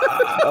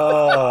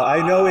 Oh,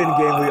 I know in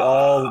game we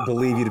all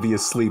believe you to be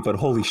asleep, but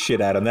holy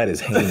shit, Adam, that is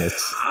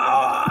heinous.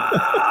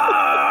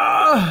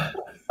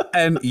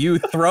 And you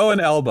throw an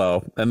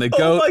elbow, and the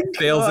goat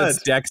fails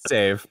its dex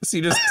save. So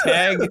you just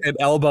tag an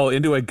elbow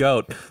into a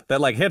goat that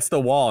like hits the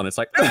wall, and it's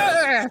like,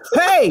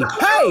 hey!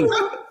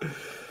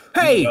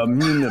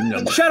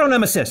 Shadow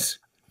Nemesis!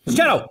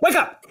 Shadow, wake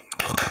up!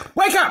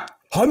 Wake up!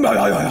 And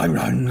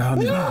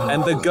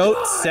the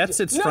goat sets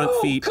its front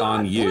feet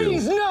on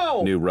you,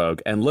 new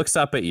rogue, and looks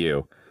up at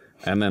you,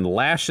 and then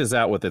lashes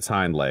out with its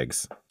hind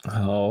legs.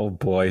 Oh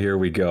boy, here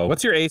we go.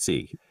 What's your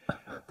AC?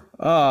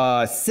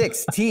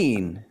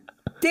 16.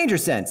 Danger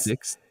sense.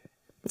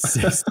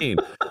 16.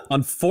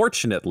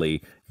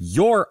 Unfortunately,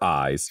 your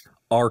eyes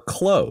are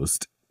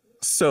closed.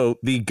 So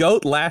the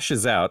goat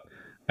lashes out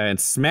and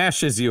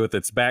smashes you with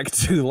its back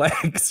 2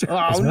 legs.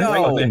 Oh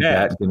no!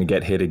 Bat's gonna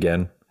get hit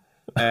again.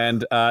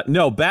 And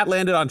no, bat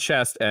landed on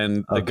chest,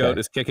 and the goat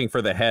is kicking for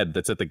the head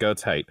that's at the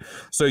goat's height.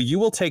 So you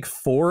will take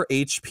 4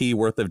 HP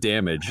worth of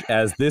damage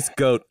as this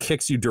goat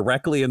kicks you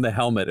directly in the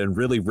helmet and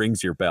really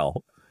rings your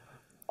bell.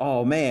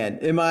 Oh man,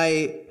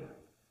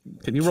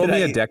 Can you roll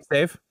me a dex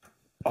save?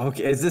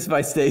 Okay, is this if I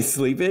stay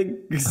sleeping?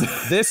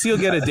 This you'll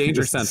get a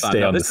danger sense on.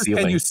 No, this is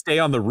can you stay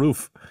on the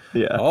roof?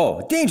 Yeah.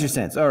 Oh, danger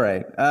sense. All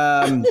right.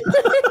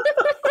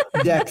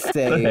 Dex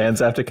save. The hands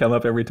have to come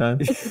up every time.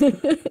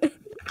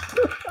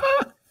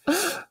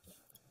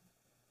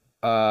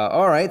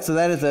 All right, so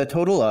that is a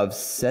total of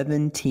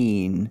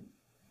 17.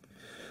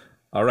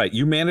 All right,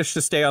 you managed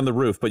to stay on the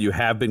roof, but you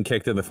have been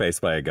kicked in the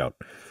face by a goat.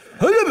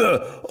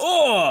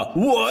 Oh,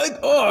 what?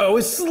 Oh, I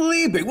was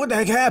sleeping. What the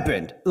heck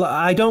happened?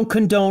 I don't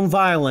condone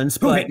violence,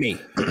 but... Who hit me?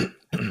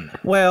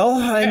 Well,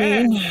 I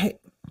mean...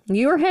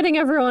 You were hitting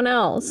everyone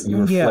else. You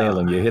were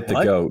flailing. You hit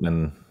the goat,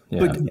 and...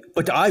 Yeah.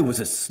 But I was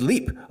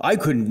asleep. I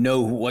couldn't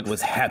know what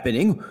was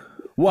happening.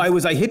 Why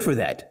was I hit for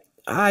that?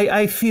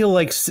 I feel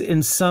like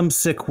in some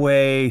sick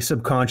way,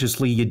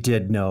 subconsciously, you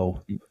did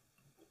know.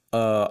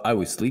 I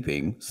was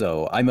sleeping,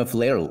 so I'm a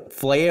flailer.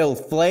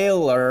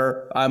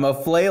 I'm a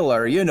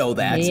flailer. You know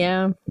that.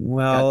 Yeah.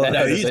 Well,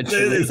 he's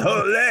done his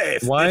whole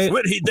life. Why? That's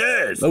what he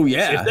does. Oh,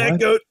 yeah. If that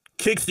goat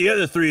kicks the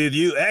other 3 of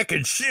you, I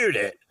can shoot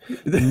it.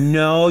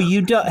 No,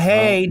 you don't.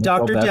 Hey,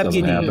 Dr. that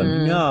Deputy. doesn't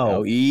happen. No.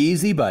 Oh,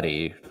 easy,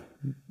 buddy.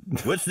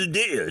 What's the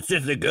deal? It's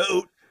just a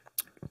goat.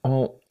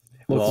 Oh,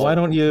 look, why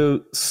don't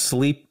you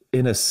sleep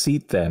in a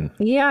seat then?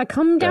 Yeah,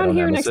 come down Shadow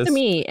here Nemesis. next to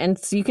me, and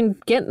so you can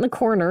get in the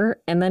corner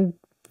and then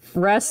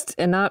rest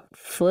and not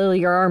flail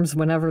your arms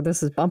whenever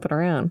this is bumping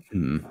around.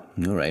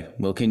 All right.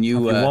 Well, can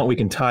you... If you want, we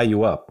can tie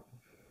you up.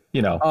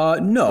 You know,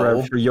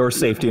 no. for your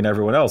safety and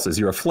everyone else's.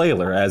 You're a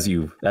flailer, as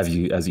you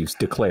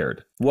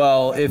declared.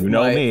 Well, if You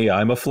know me,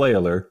 I'm a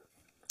flailer.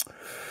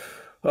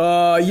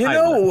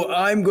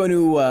 I'm going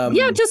to...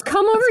 Yeah, just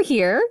come over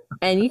here,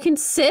 and you can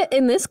sit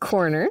in this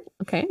corner,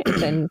 okay?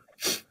 And then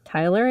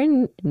Tyler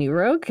and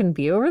Nero can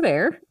be over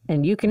there,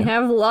 and you can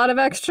have a lot of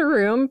extra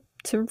room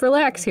to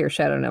relax here,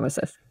 Shadow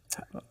Nemesis.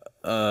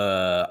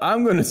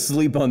 I'm going to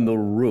sleep on the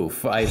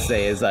roof, I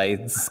say as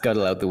I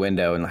scuttle out the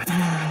window and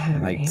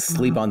like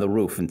sleep on the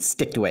roof and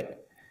stick to it.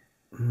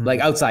 Like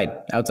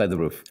outside the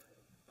roof.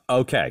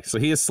 Okay, so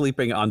he is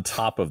sleeping on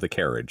top of the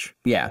carriage.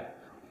 Yeah.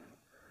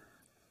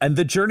 And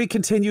the journey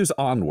continues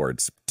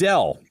onwards.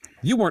 Del,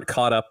 you weren't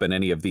caught up in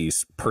any of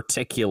these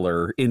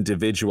particular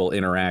individual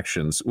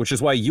interactions, which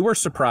is why you were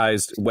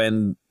surprised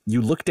when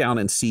you look down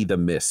and see the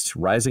mist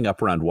rising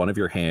up around one of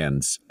your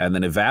hands and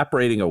then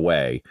evaporating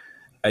away.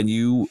 And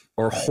you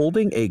are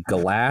holding a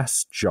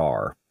glass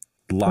jar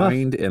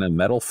lined in a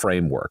metal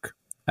framework.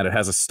 And it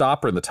has a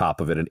stopper in the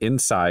top of it. And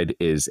inside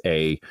is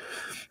a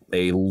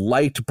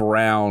light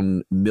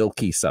brown,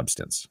 milky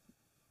substance.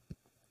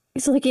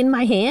 It's like in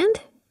my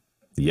hand?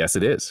 Yes,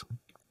 it is.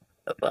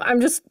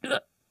 I'm just...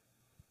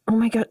 oh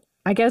my God.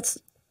 I guess...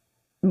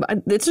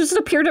 it just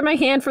appeared in my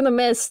hand from the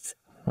mist.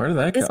 Where did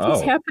that go? This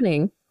keeps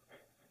happening.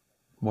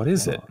 What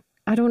is it?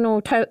 I don't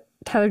know. Tyler,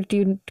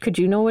 could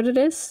you know what it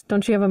is?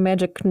 Don't you have a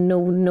magic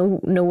know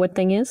what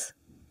thing is?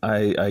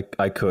 I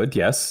could,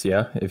 yes.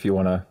 Yeah. If you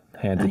want to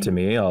hand it to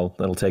me,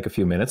 it'll take a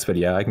few minutes, but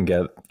yeah, I can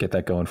get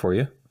that going for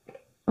you.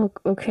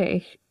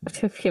 Okay.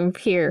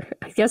 Here.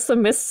 I guess the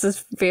mist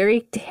is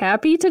very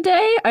happy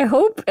today, I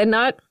hope, and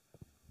not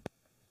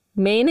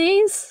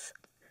mayonnaise.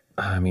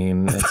 I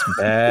mean, it's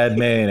bad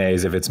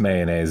mayonnaise if it's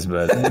mayonnaise,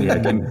 but yeah,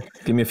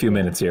 give me a few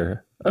minutes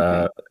here.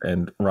 Okay.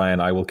 And Ryan,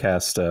 I will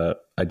cast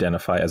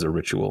Identify as a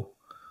ritual.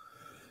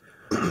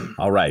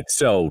 All right.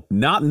 So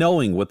not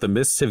knowing what the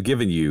mists have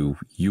given you,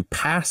 you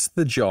pass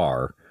the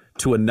jar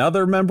to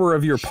another member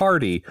of your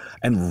party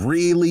and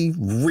really,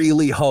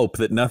 really hope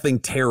that nothing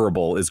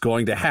terrible is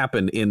going to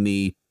happen in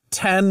the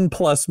 10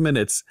 plus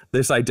minutes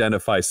this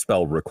Identify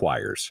spell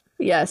requires.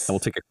 Yes. And we'll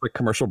take a quick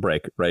commercial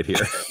break right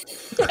here.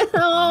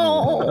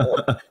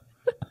 Oh.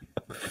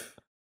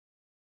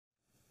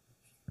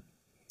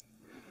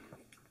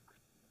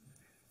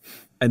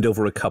 And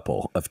over a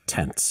couple of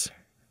tense,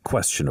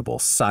 questionable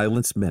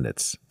silent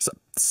minutes,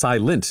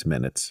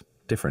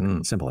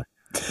 different, simpler.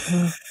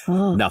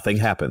 Nothing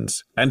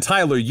happens. And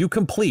Tyler, you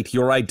complete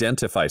your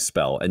Identify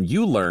spell and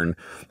you learn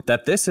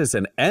that this is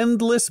an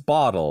endless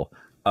bottle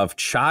of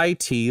chai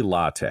tea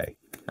latte.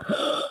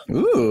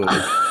 Ooh.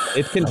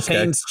 It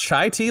contains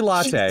chai tea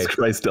latte,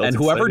 and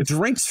whoever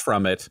drinks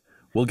from it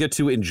will get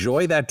to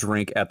enjoy that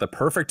drink at the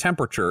perfect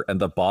temperature, and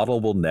the bottle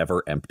will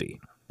never empty.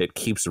 It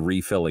keeps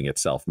refilling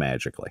itself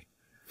magically.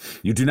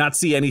 You do not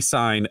see any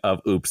sign of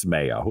oops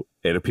mayo.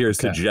 It appears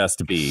to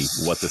just be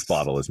what this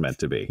bottle is meant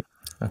to be.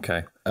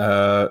 Okay.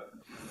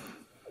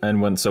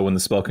 And when the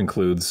spell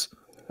concludes,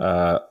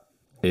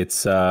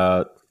 it's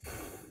a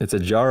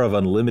jar of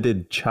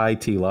unlimited chai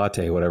tea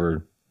latte,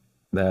 whatever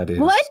that is.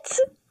 What?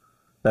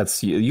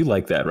 That's you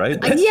like that, right?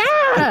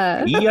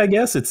 Yeah. I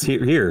guess it's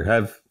here.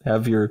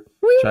 Have your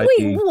chai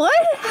tea. Wait,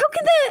 what? How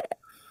can that?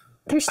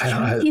 There's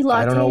chai tea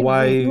latte. I don't know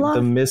why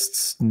the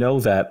mists know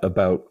that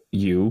about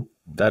you.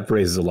 That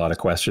raises a lot of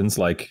questions.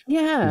 Like,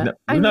 yeah,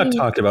 we've not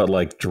talked about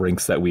like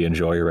drinks that we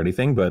enjoy or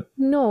anything, but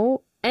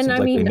no. And I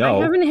mean, I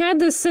haven't had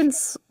this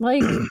since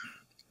like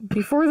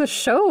before the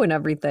show and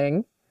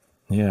everything.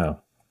 Yeah.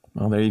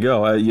 Well, there you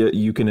go.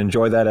 You can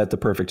enjoy that at the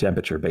perfect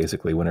temperature.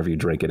 Basically, whenever you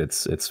drink it,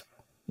 it's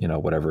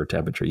whatever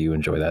temperature you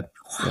enjoy that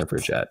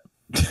beverage at.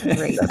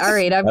 Great. All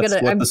right, I'm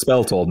the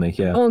spell told me.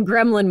 Yeah. Oh, in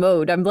Gremlin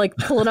mode. I'm like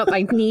pulling up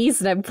my knees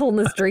and I'm pulling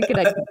this drink and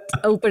I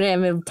open it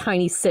and I'm a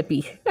tiny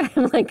sippy.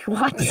 I'm like,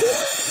 what?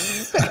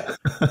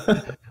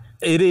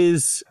 It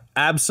is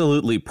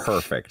absolutely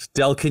perfect.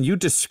 Del, can you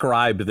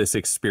describe this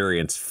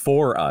experience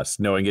for us,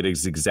 knowing it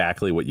is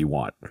exactly what you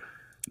want?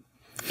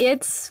 I think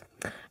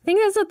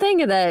that's the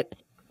thing that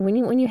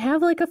when you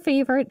have like a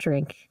favorite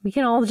drink, we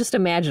can all just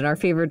imagine our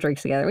favorite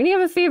drinks together. When you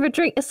have a favorite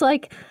drink, it's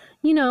like,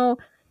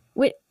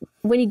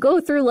 when you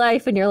go through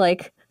life and you're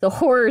like, the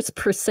horrors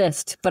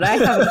persist, but I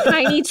have a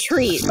tiny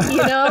treat,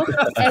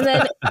 and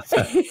then,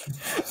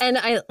 and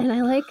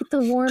I like the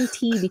warm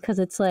tea because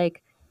it's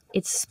like,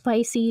 it's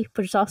spicy,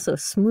 but it's also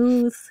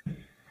smooth.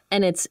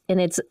 And it's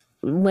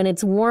when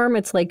it's warm,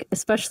 it's like,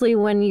 especially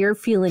when you're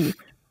feeling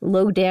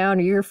low down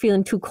or you're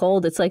feeling too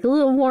cold, it's like a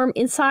little warm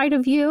inside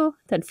of you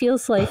that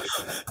feels like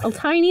a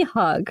tiny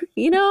hug,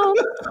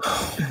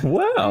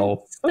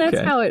 Wow. That's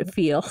how it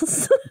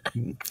feels.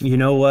 You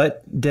know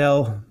what,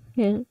 Del?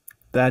 Yeah.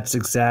 That's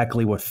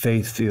exactly what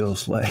faith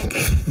feels like.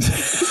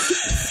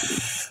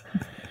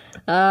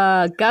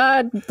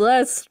 God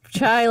bless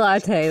chai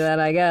latte then,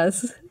 I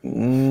guess.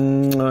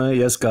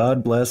 Yes,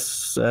 God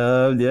bless.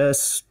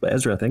 Yes,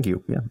 Ezra, thank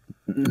you. Yeah.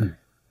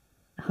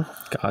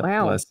 God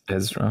bless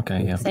Ezra.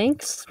 Okay, yeah.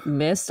 Thanks,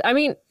 Mist. I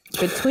mean,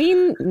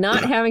 between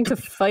not having to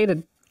fight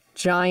a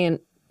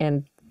giant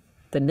and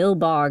the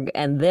Nilbog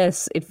and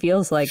this, it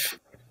feels like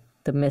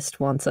the Mist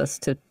wants us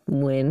to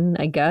win,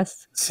 I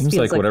guess. Seems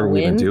like whatever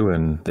we've been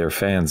doing, they're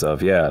fans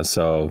of. Yeah,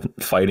 so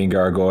fighting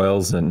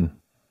gargoyles and,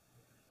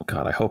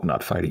 God, I hope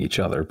not fighting each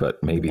other,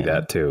 but maybe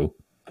that too.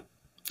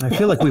 I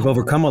feel like we've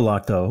overcome a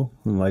lot, though.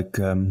 Like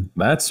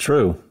that's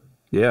true.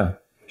 Yeah.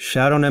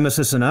 Shadow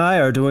Nemesis and I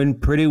are doing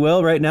pretty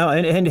well right now.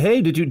 And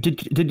hey,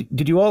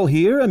 did you all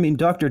hear? I mean,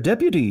 Dr.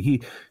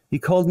 Deputy, he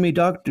called me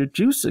Dr.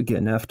 Juice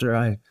again after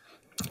I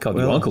Called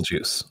you Uncle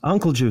Juice.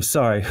 Uncle Juice,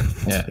 sorry.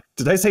 Yeah.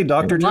 Did I say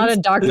Dr. Juice? Not a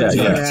doctor. You're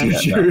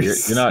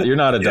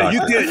not a doctor.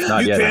 You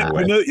can't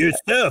promote your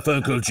stuff,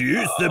 Uncle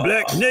Juice. The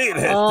Black Knight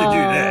has to do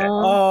that.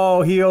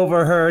 Oh, he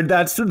overheard.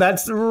 That's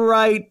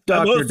right,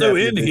 Dr. I'm also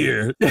Deputy. in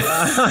here.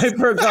 I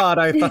forgot.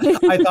 I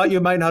thought you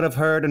might not have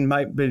heard and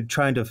might be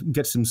trying to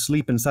get some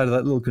sleep inside of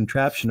that little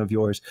contraption of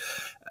yours.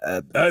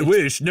 I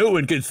wish no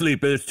one can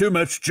sleep. There's too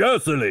much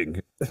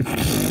jostling.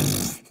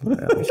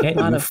 Can't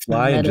you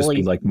fly and just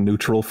be like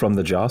neutral from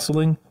the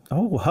jostling?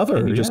 Oh, hover.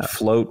 Can you just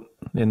float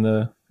in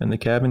the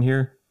cabin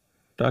here,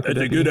 Doctor?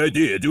 That's a good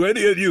idea. Do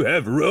any of you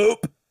have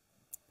rope?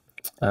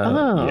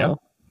 Yeah,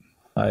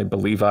 I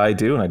believe I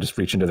do, and I just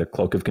reach into the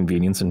cloak of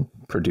convenience and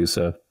produce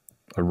a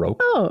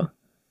rope. Oh,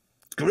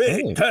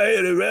 Great. Hey. Tie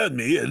it around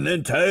me and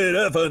then tie it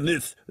up on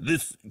this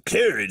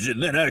carriage,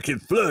 and then I can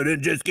float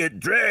and just get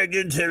dragged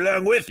into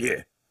along with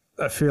you.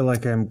 I feel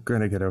like I'm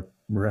going to get a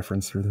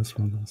reference for this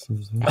one.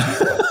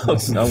 Oh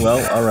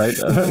well, all right.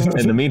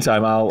 In the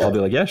meantime, I'll be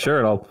like, yeah, sure,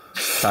 and I'll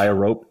tie a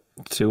rope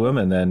to him,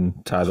 and then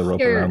tie the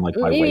rope around like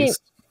my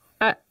waist.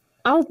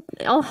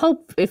 I'll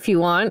help if you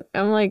want.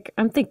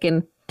 I'm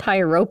thinking tie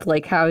a rope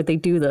like how they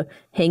do the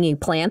hanging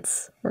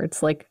plants, where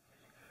it's like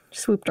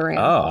swooped around.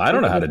 Oh, I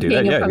don't know how to do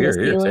that. Hanging Yeah, from the here,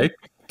 ceiling.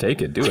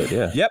 take it, do it.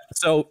 Yeah. Yep.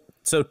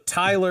 So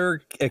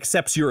Tyler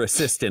accepts your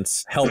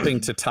assistance, helping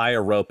to tie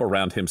a rope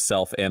around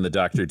himself and the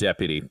Dr.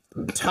 Deputy.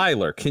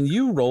 Tyler, can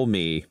you roll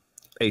me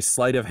a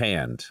sleight of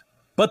hand?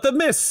 But the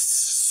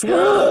mists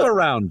swirl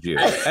around you,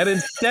 and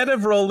instead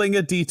of rolling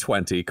a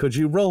d20, could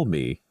you roll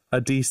me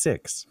a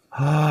d6?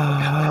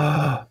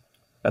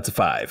 That's a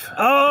 5.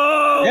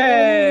 Oh!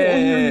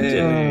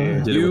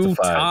 Yay! Did it with You a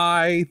 5.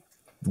 tie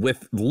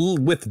with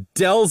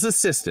Dell's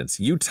assistance.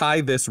 You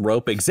tie this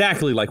rope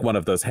exactly like one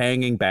of those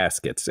hanging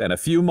baskets, and a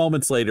few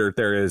moments later,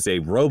 there is a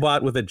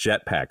robot with a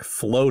jetpack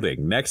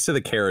floating next to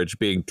the carriage,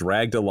 being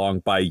dragged along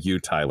by you,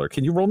 Tyler.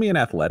 Can you roll me in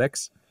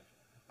athletics?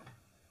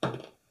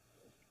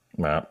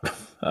 Well,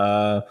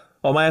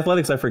 my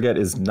athletics, I forget,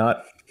 is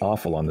not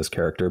awful on this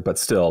character, but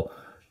still,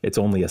 it's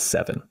only a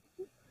 7.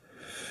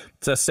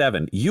 It's a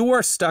 7. You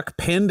are stuck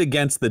pinned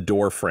against the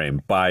door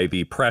frame by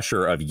the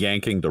pressure of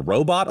yanking the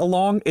robot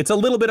along. It's a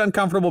little bit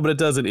uncomfortable, but it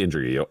doesn't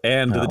injure you.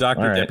 And the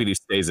Dr. Deputy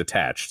stays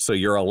attached. So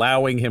you're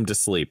allowing him to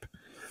sleep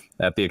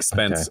at the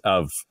expense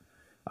of,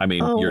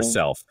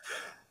 yourself.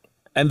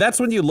 And that's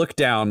when you look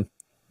down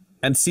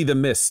and see the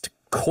mist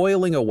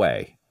coiling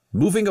away,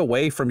 moving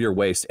away from your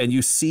waist. And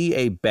you see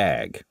a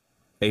bag,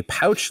 a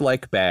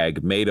pouch-like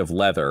bag made of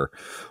leather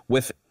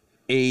with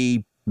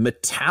a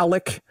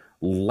metallic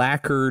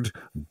lacquered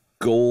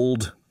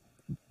gold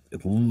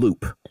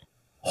loop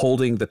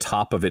holding the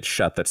top of it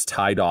shut that's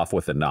tied off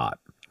with a knot.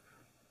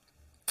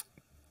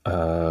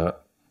 I'll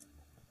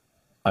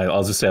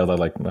just say,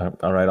 like,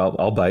 all right,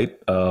 I'll bite,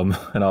 and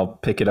I'll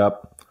pick it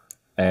up.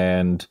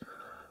 And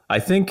I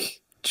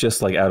think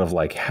just like out of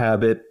like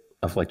habit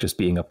of like just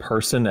being a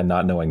person and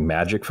not knowing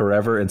magic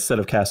forever, instead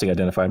of casting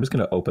Identify, I'm just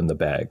going to open the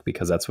bag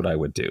because that's what I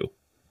would do.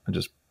 I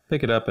just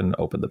pick it up and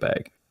open the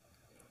bag.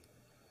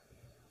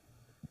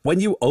 When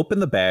you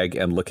open the bag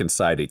and look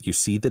inside it, you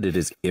see that it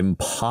is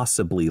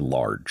impossibly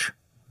large.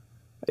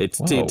 It's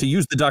to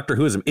use the Doctor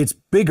Whoism, it's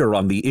bigger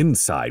on the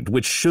inside,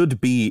 which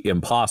should be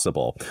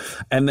impossible.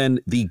 And then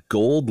the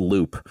gold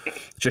loop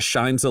just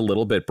shines a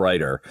little bit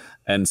brighter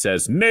and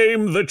says,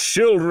 "Name the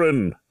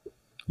children."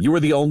 You are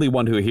the only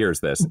one who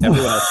hears this.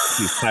 Everyone else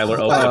sees Tyler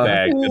open the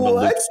bag and the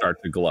loop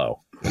start to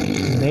glow.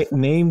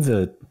 Name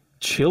the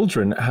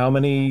children. How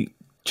many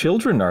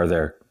children are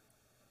there?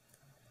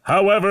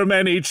 However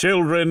many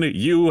children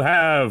you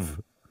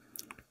have.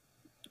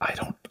 I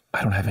don't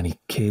have any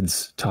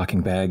kids,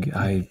 talking bag.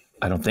 I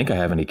don't think I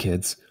have any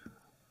kids.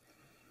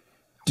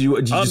 Do you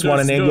just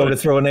want a name? Do you want me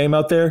to throw a name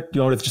out there? Do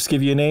you want me to just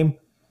give you a name?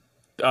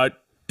 Can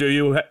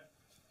you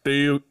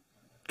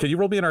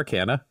roll me an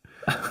Arcana?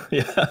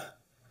 Yeah.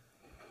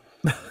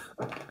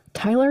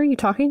 Tyler, are you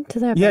talking to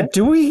that? Yeah, bag?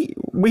 do we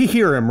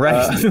hear him,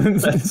 right?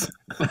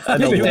 I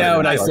look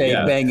down, I say,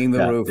 banging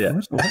the roof.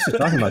 Yeah. What's he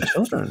talking about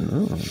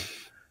children?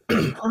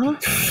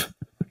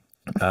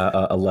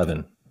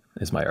 11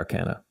 is my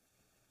Arcana.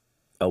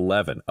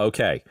 11.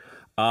 Okay.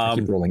 I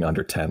keep rolling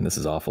under 10. This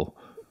is awful.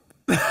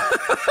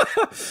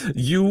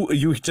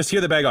 You just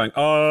hear the bag going,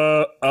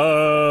 I'm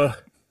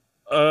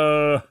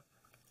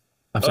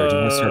sorry, do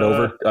you want to start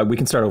over? We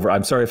can start over.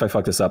 I'm sorry if I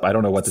fucked this up. I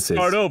don't know what this is.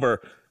 Start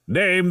over.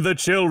 Name the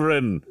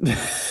children.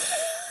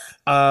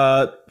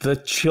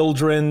 The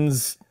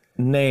children's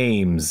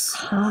names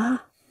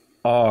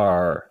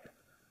are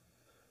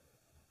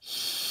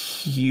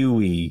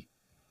Huey,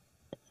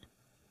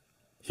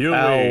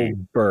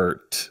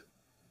 Albert,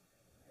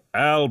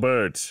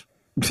 Dottie,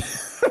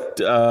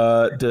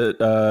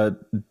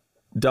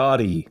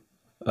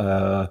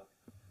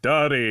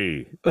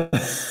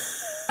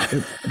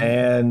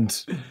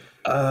 and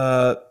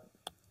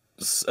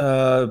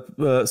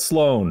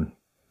Sloan.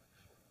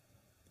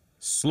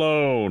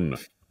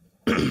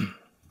 Do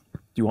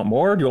you want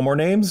more? Do you want more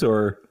names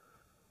or?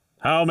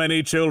 How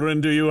many children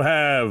do you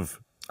have?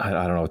 I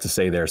don't know what to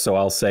say there. So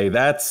I'll say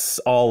that's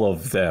all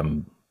of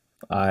them.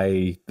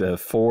 The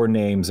 4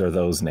 names are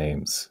those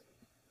names.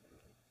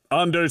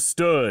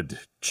 Understood.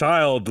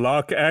 Child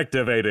lock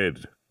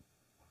activated.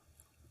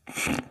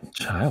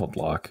 Child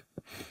lock.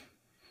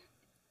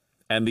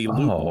 And the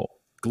loop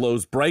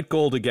glows bright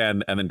gold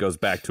again and then goes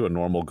back to a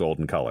normal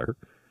golden color.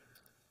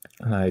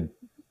 And I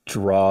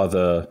draw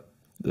the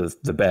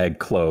bag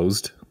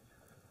closed.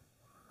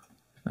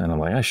 And I'm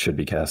like, I should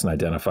be casting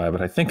Identify, but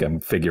I think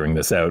I'm figuring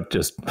this out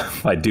just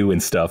by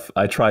doing stuff.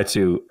 I try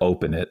to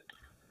open it.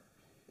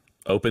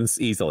 Opens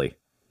easily.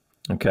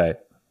 Okay.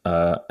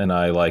 And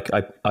I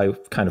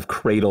kind of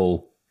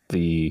cradle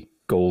the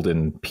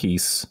golden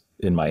piece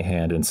in my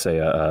hand and say,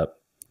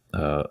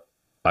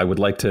 I would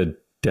like to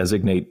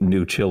designate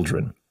new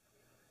children.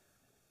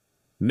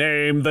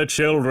 Name the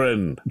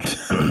children.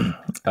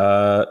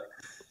 Dell.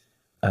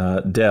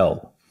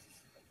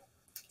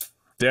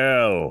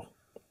 Dell.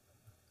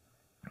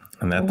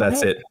 And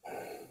that's it.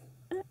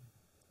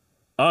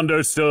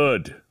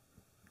 Understood.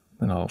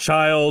 No.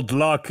 Child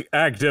lock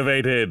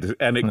activated.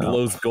 And it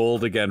glows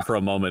gold again for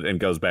a moment and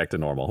goes back to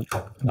normal.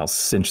 I'll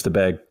cinch the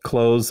bag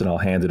closed and I'll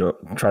hand it,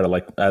 try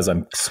to as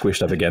I'm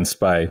squished up against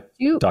by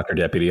Dr.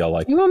 Deputy,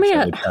 I'll you want me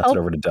to pass it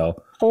over to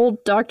Dell.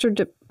 Hold Dr.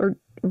 or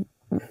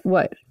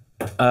what?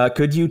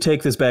 Could you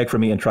take this bag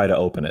from me and try to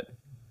open it?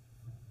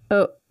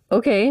 Oh,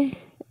 okay.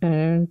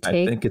 And I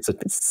think it's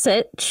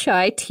set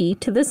chai tea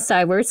to the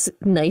side where it's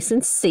nice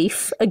and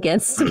safe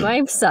against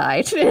my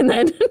side, and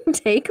then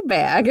take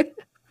bag.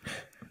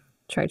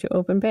 Try to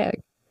open bag.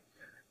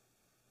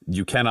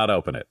 You cannot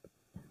open it.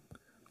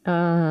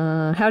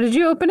 How did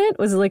you open it?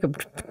 Was it like a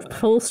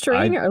pull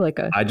string or like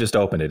a? I just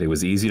opened it. It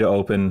was easy to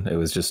open. It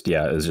was just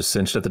it was just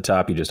cinched at the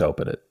top. You just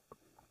open it.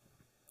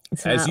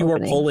 As you are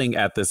pulling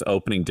at this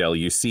opening, Dell,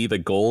 you see the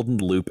golden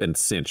loop and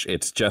cinch.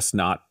 It's just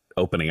not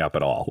opening up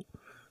at all.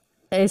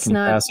 It's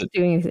not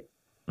doing anything.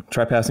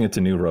 Try passing it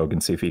to New Rogue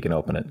and see if he can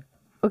open it.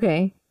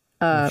 Okay.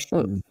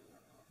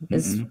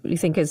 You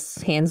think his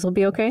hands will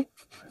be okay?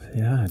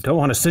 Yeah, don't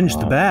want to singe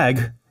the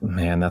bag.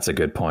 Man, that's a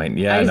good point.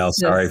 Yeah, no,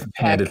 sorry.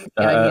 Hey,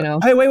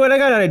 wait, I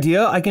got an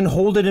idea. I can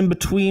hold it in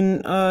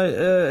between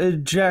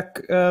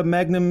Jack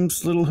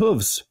Magnum's little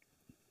hooves.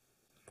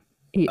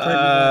 You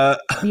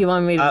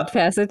want me to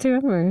pass it to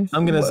him? Or?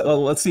 I'm gonna.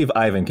 Let's see if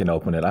Ivan can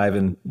open it.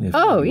 Ivan, if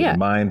you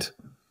mind.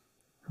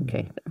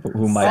 Okay.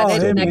 Who might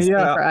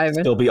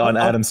still be on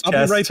Adam's chest?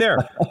 I'll be right there.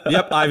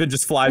 Yep, Ivan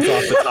just flies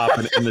off the top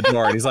in the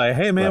door, and he's like,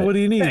 "Hey, man, what do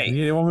you need? Hey.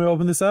 You want me to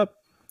open this up?"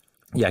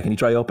 Yeah, can you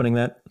try opening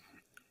that?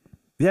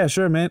 Yeah,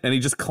 sure, man. And he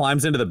just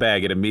climbs into the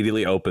bag. It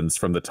immediately opens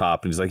from the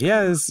top, and he's like,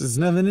 "Yeah, there's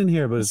nothing in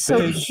here, but it's so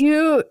big."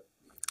 Cute."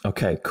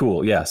 Okay,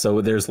 cool. Yeah,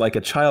 so there's like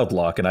a child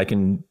lock, and I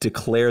can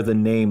declare the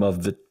name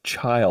of the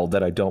child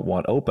that I don't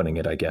want opening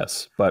it, I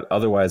guess. But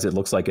otherwise, it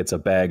looks like it's a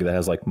bag that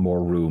has like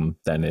more room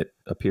than it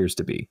appears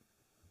to be.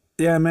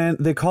 Yeah, man,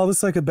 they call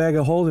this like a bag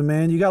of holding,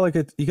 man. You got like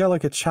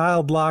a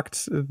child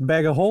locked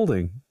bag of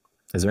holding.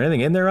 Is there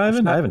anything in there,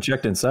 Ivan? I haven't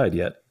checked inside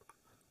yet.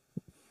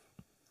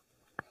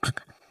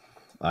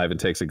 Ivan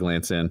takes a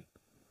glance in.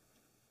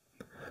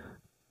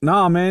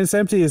 No, man, it's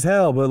empty as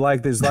hell, but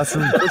like there's lots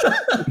of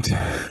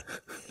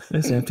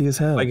It's empty as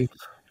hell. Like,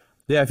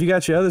 yeah, if you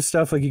got your other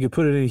stuff, like you could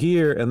put it in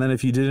here, and then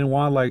if you didn't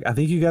want, like, I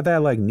think you got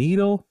that like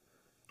needle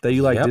that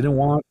you like didn't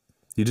want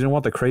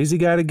the crazy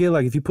guy to get.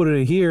 Like if you put it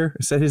in here,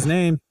 said his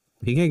name,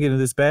 he can't get in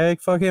this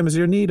bag. Fuck him, it's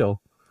your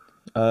needle.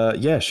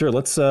 Yeah, sure.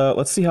 Let's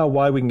see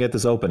why we can get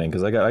this opening,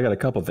 because I got a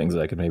couple things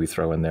that I could maybe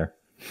throw in there.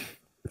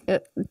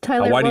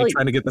 Tyler, why are you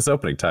trying to get this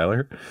opening,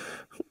 Tyler?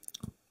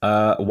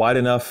 Wide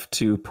enough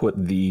to put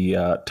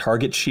the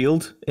target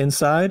shield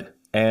inside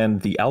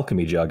and the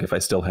alchemy jug, if I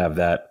still have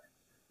that.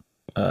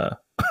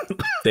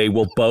 They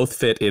will both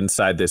fit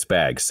inside this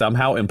bag.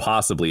 Somehow,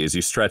 impossibly, as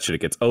you stretch it,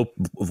 it gets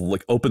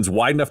opens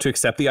wide enough to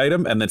accept the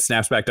item and then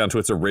snaps back down to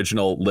its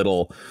original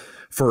little,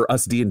 for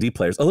us D&D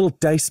players, a little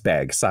dice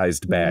bag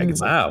sized bag.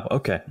 Wow,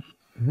 okay.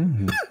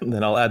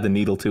 Then I'll add the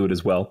needle to it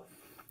as well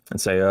and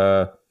say,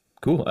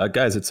 cool,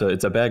 guys, it's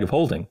a bag of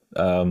holding.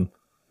 And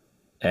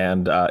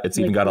it's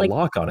even got a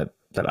lock on it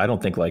that I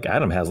don't think like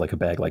Adam has like a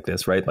bag like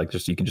this, right? Like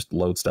just you can just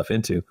load stuff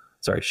into.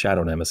 Sorry,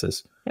 Shadow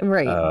Nemesis.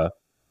 Right.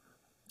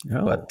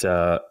 But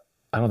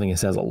I don't think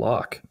it has a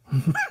lock.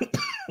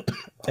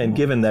 And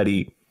given that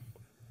he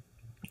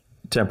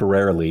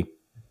temporarily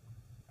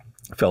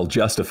felt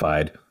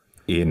justified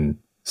in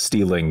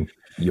stealing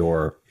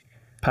your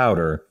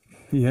powder,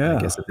 I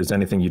guess if there's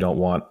anything you don't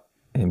want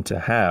him to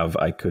have,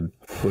 I could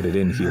put it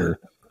in here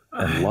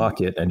and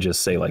lock it and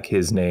just say like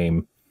his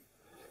name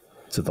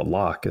to the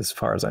lock, as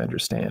far as I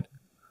understand.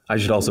 I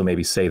should also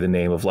maybe say the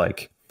name of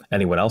like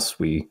anyone else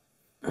we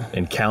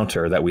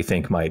encounter that we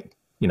think might,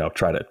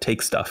 try to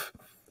take stuff.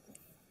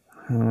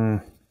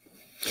 I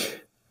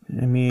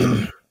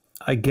mean,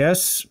 I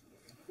guess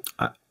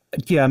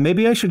Yeah,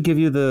 maybe I should give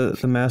you the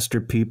Master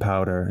Pea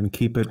powder and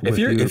keep it with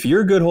you. If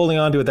you're good holding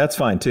on to it, that's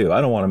fine too.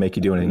 I don't want to make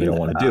you do anything you don't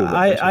want to do.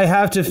 I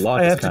have to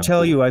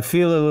tell you, I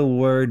feel a little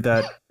worried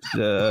that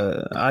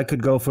I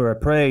could go for a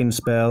praying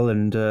spell,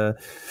 and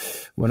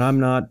when I'm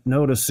not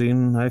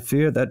noticing, I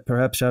fear that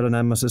perhaps Shadow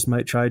Nemesis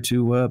might try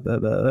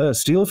to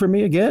steal from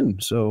me again.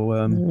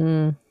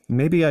 So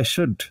maybe I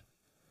should.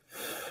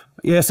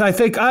 Yes, I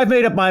think I've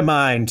made up my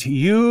mind.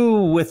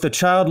 You with the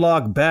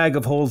childlock bag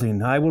of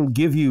holding, I will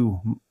give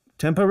you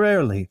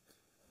temporarily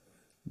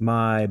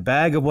my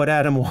bag of what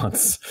Adam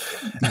wants,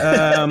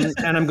 and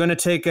I'm going to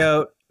take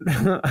out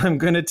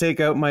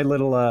my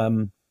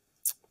little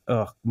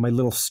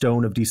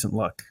stone of decent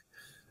luck,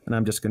 and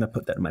I'm just going to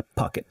put that in my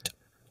pocket.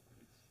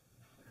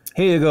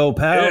 Here you go,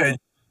 pal.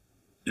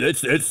 Yeah,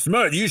 that's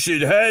smart. You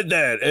should hide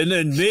that, and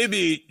then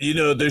maybe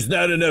there's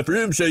not enough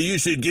room, so you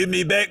should give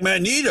me back my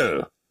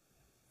needle.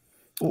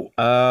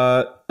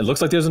 It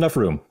looks like there's enough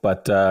room,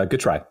 but good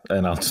try.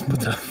 And I'll just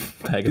put the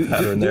bag of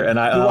powder in there. And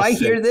do I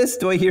hear this?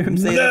 Do I hear him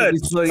say that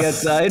he's floating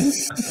outside?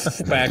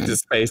 Back to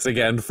space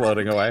again,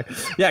 floating away.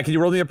 Yeah, can you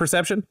roll me a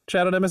perception,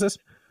 Shadow Nemesis?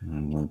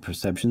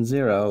 Perception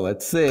 0.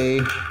 Let's see.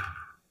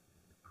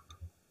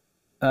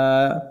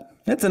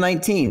 That's a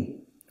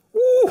 19.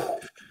 Woo!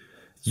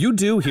 You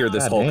do hear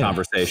this whole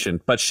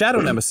conversation, but Shadow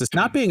Nemesis,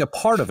 not being a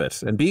part of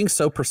it and being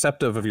so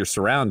perceptive of your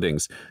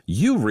surroundings,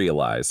 you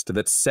realized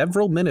that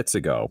several minutes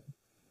ago,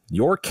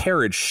 your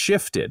carriage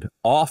shifted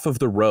off of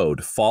the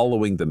road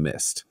following the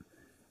mist,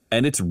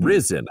 and it's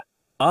risen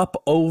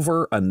up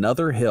over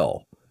another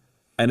hill.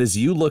 And as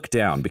you look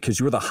down, because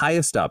you were the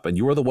highest up and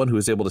you are the one who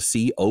is able to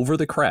see over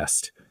the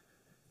crest,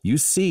 you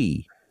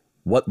see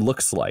what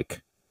looks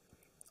like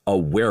a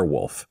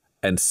werewolf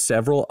and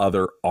several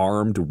other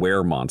armed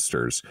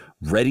were-monsters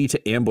ready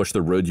to ambush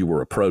the road you were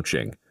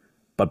approaching.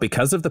 But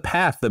because of the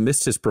path the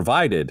mist has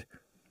provided,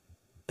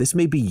 this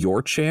may be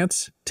your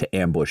chance to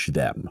ambush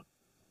them.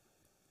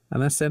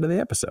 And that's the end of the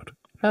episode.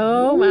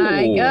 Oh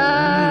my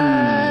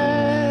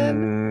God.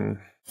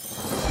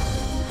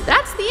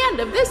 That's the end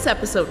of this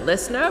episode,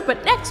 listener,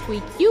 but next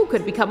week you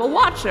could become a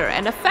watcher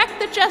and affect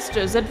the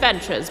Jesters'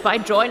 adventures by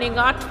joining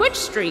our Twitch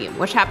stream,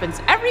 which happens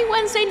every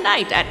Wednesday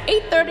night at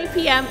 8:30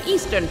 p.m.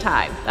 Eastern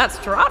Time. That's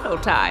Toronto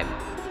time.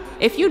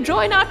 If you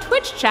join our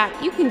Twitch chat,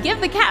 you can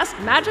give the cast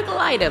magical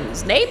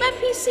items, name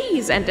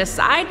NPCs, and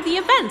decide the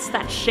events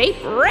that shape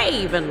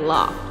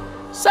Ravenloft.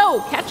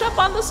 So, catch up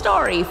on the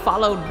story,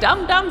 follow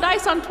Dum Dum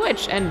Dice on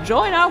Twitch, and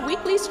join our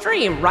weekly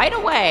stream right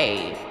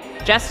away.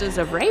 Jesters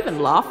of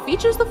Ravenloft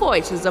features the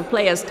voices of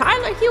players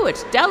Tyler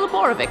Hewitt,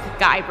 Borovic,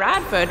 Guy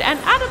Bradford, and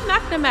Adam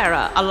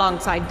McNamara,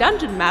 alongside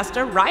Dungeon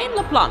Master Ryan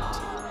LaPlante.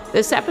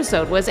 This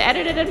episode was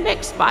edited and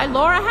mixed by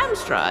Laura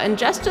Hamstra, and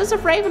Jesters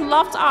of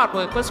Ravenloft's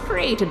artwork was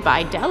created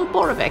by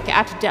Borovic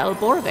at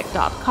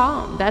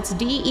delborovic.com. That's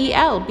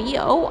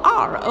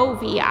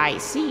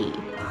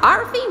DELBOROVIC.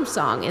 Our theme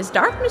song is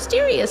Dark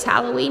Mysterious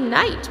Halloween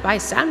Night by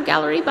Sound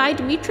Gallery by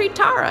Dmitry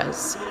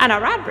Taras, and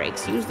our ad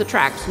breaks use the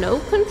tracks No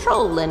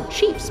Control and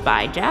Chiefs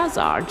by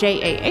Jazzar,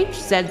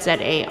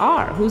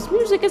 JAHZZAR, whose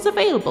music is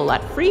available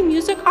at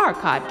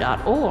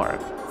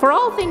freemusicarchive.org. For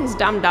all things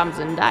Dum-Dums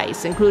and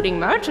Dice, including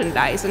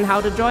merchandise and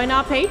how to join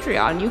our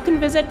Patreon, you can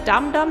visit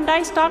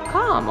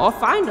dumdumdice.com or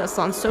find us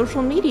on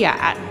social media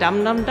at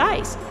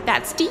dumdumdice.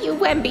 That's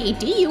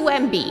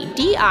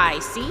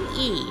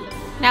DUMBDUMBDICE.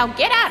 Now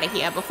get out of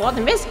here before the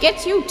mist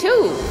gets you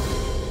too!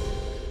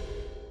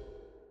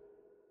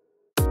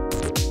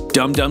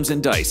 Dum-Dums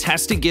and Dice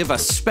has to give a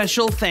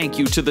special thank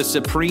you to the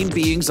supreme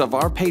beings of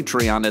our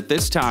Patreon at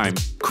this time: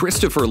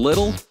 Christopher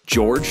Little,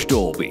 George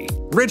Dolby,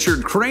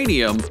 Richard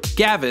Cranium,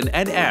 Gavin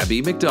and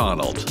Abby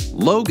McDonald,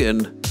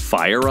 Logan,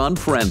 Fire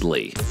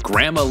Unfriendly,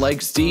 Grandma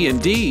Likes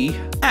D&D,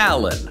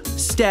 Alan,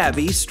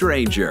 Stabby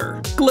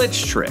Stranger,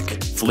 Glitch Trick,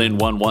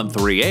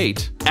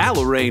 Flynn1138,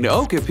 Alarain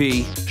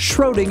Okapi,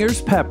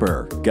 Schrodinger's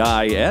Pepper,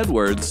 Guy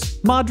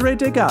Edwards, Madre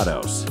de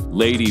Gatos,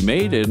 Lady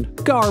Maiden,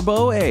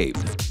 Garbo Ape,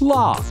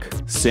 Locke,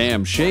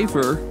 Sam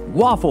Schaefer,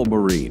 Waffle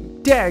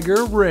Marine,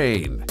 Dagger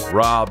Rain,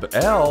 Rob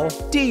L,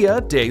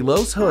 Dia De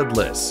Los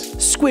Hoodless,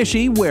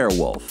 Squishy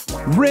Werewolf,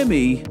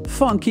 Remy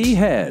Funky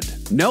Head,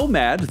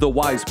 Nomad, the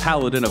Wise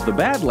Paladin of the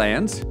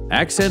Badlands,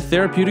 Accent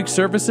Therapeutic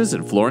Services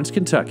in Florence,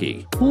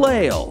 Kentucky,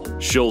 Lael,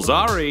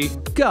 Shulzari,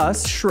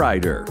 Gus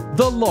Schreider,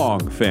 The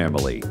Long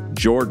Family,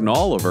 Jordan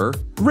Oliver,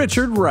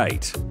 Richard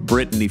Wright,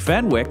 Brittany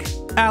Fenwick,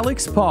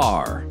 Alex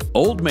Parr,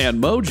 Old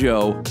Man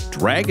Mojo,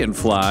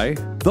 Dragonfly,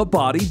 The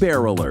Body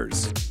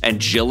Barrelers, and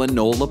Jill and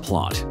Noel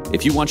LaPlante.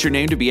 If you want your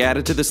name to be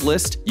added to this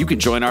list, you can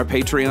join our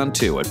Patreon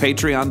too at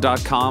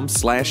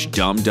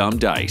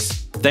patreon.com/dumdumdice.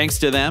 Thanks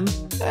to them,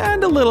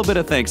 and a little bit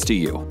of thanks to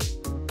you.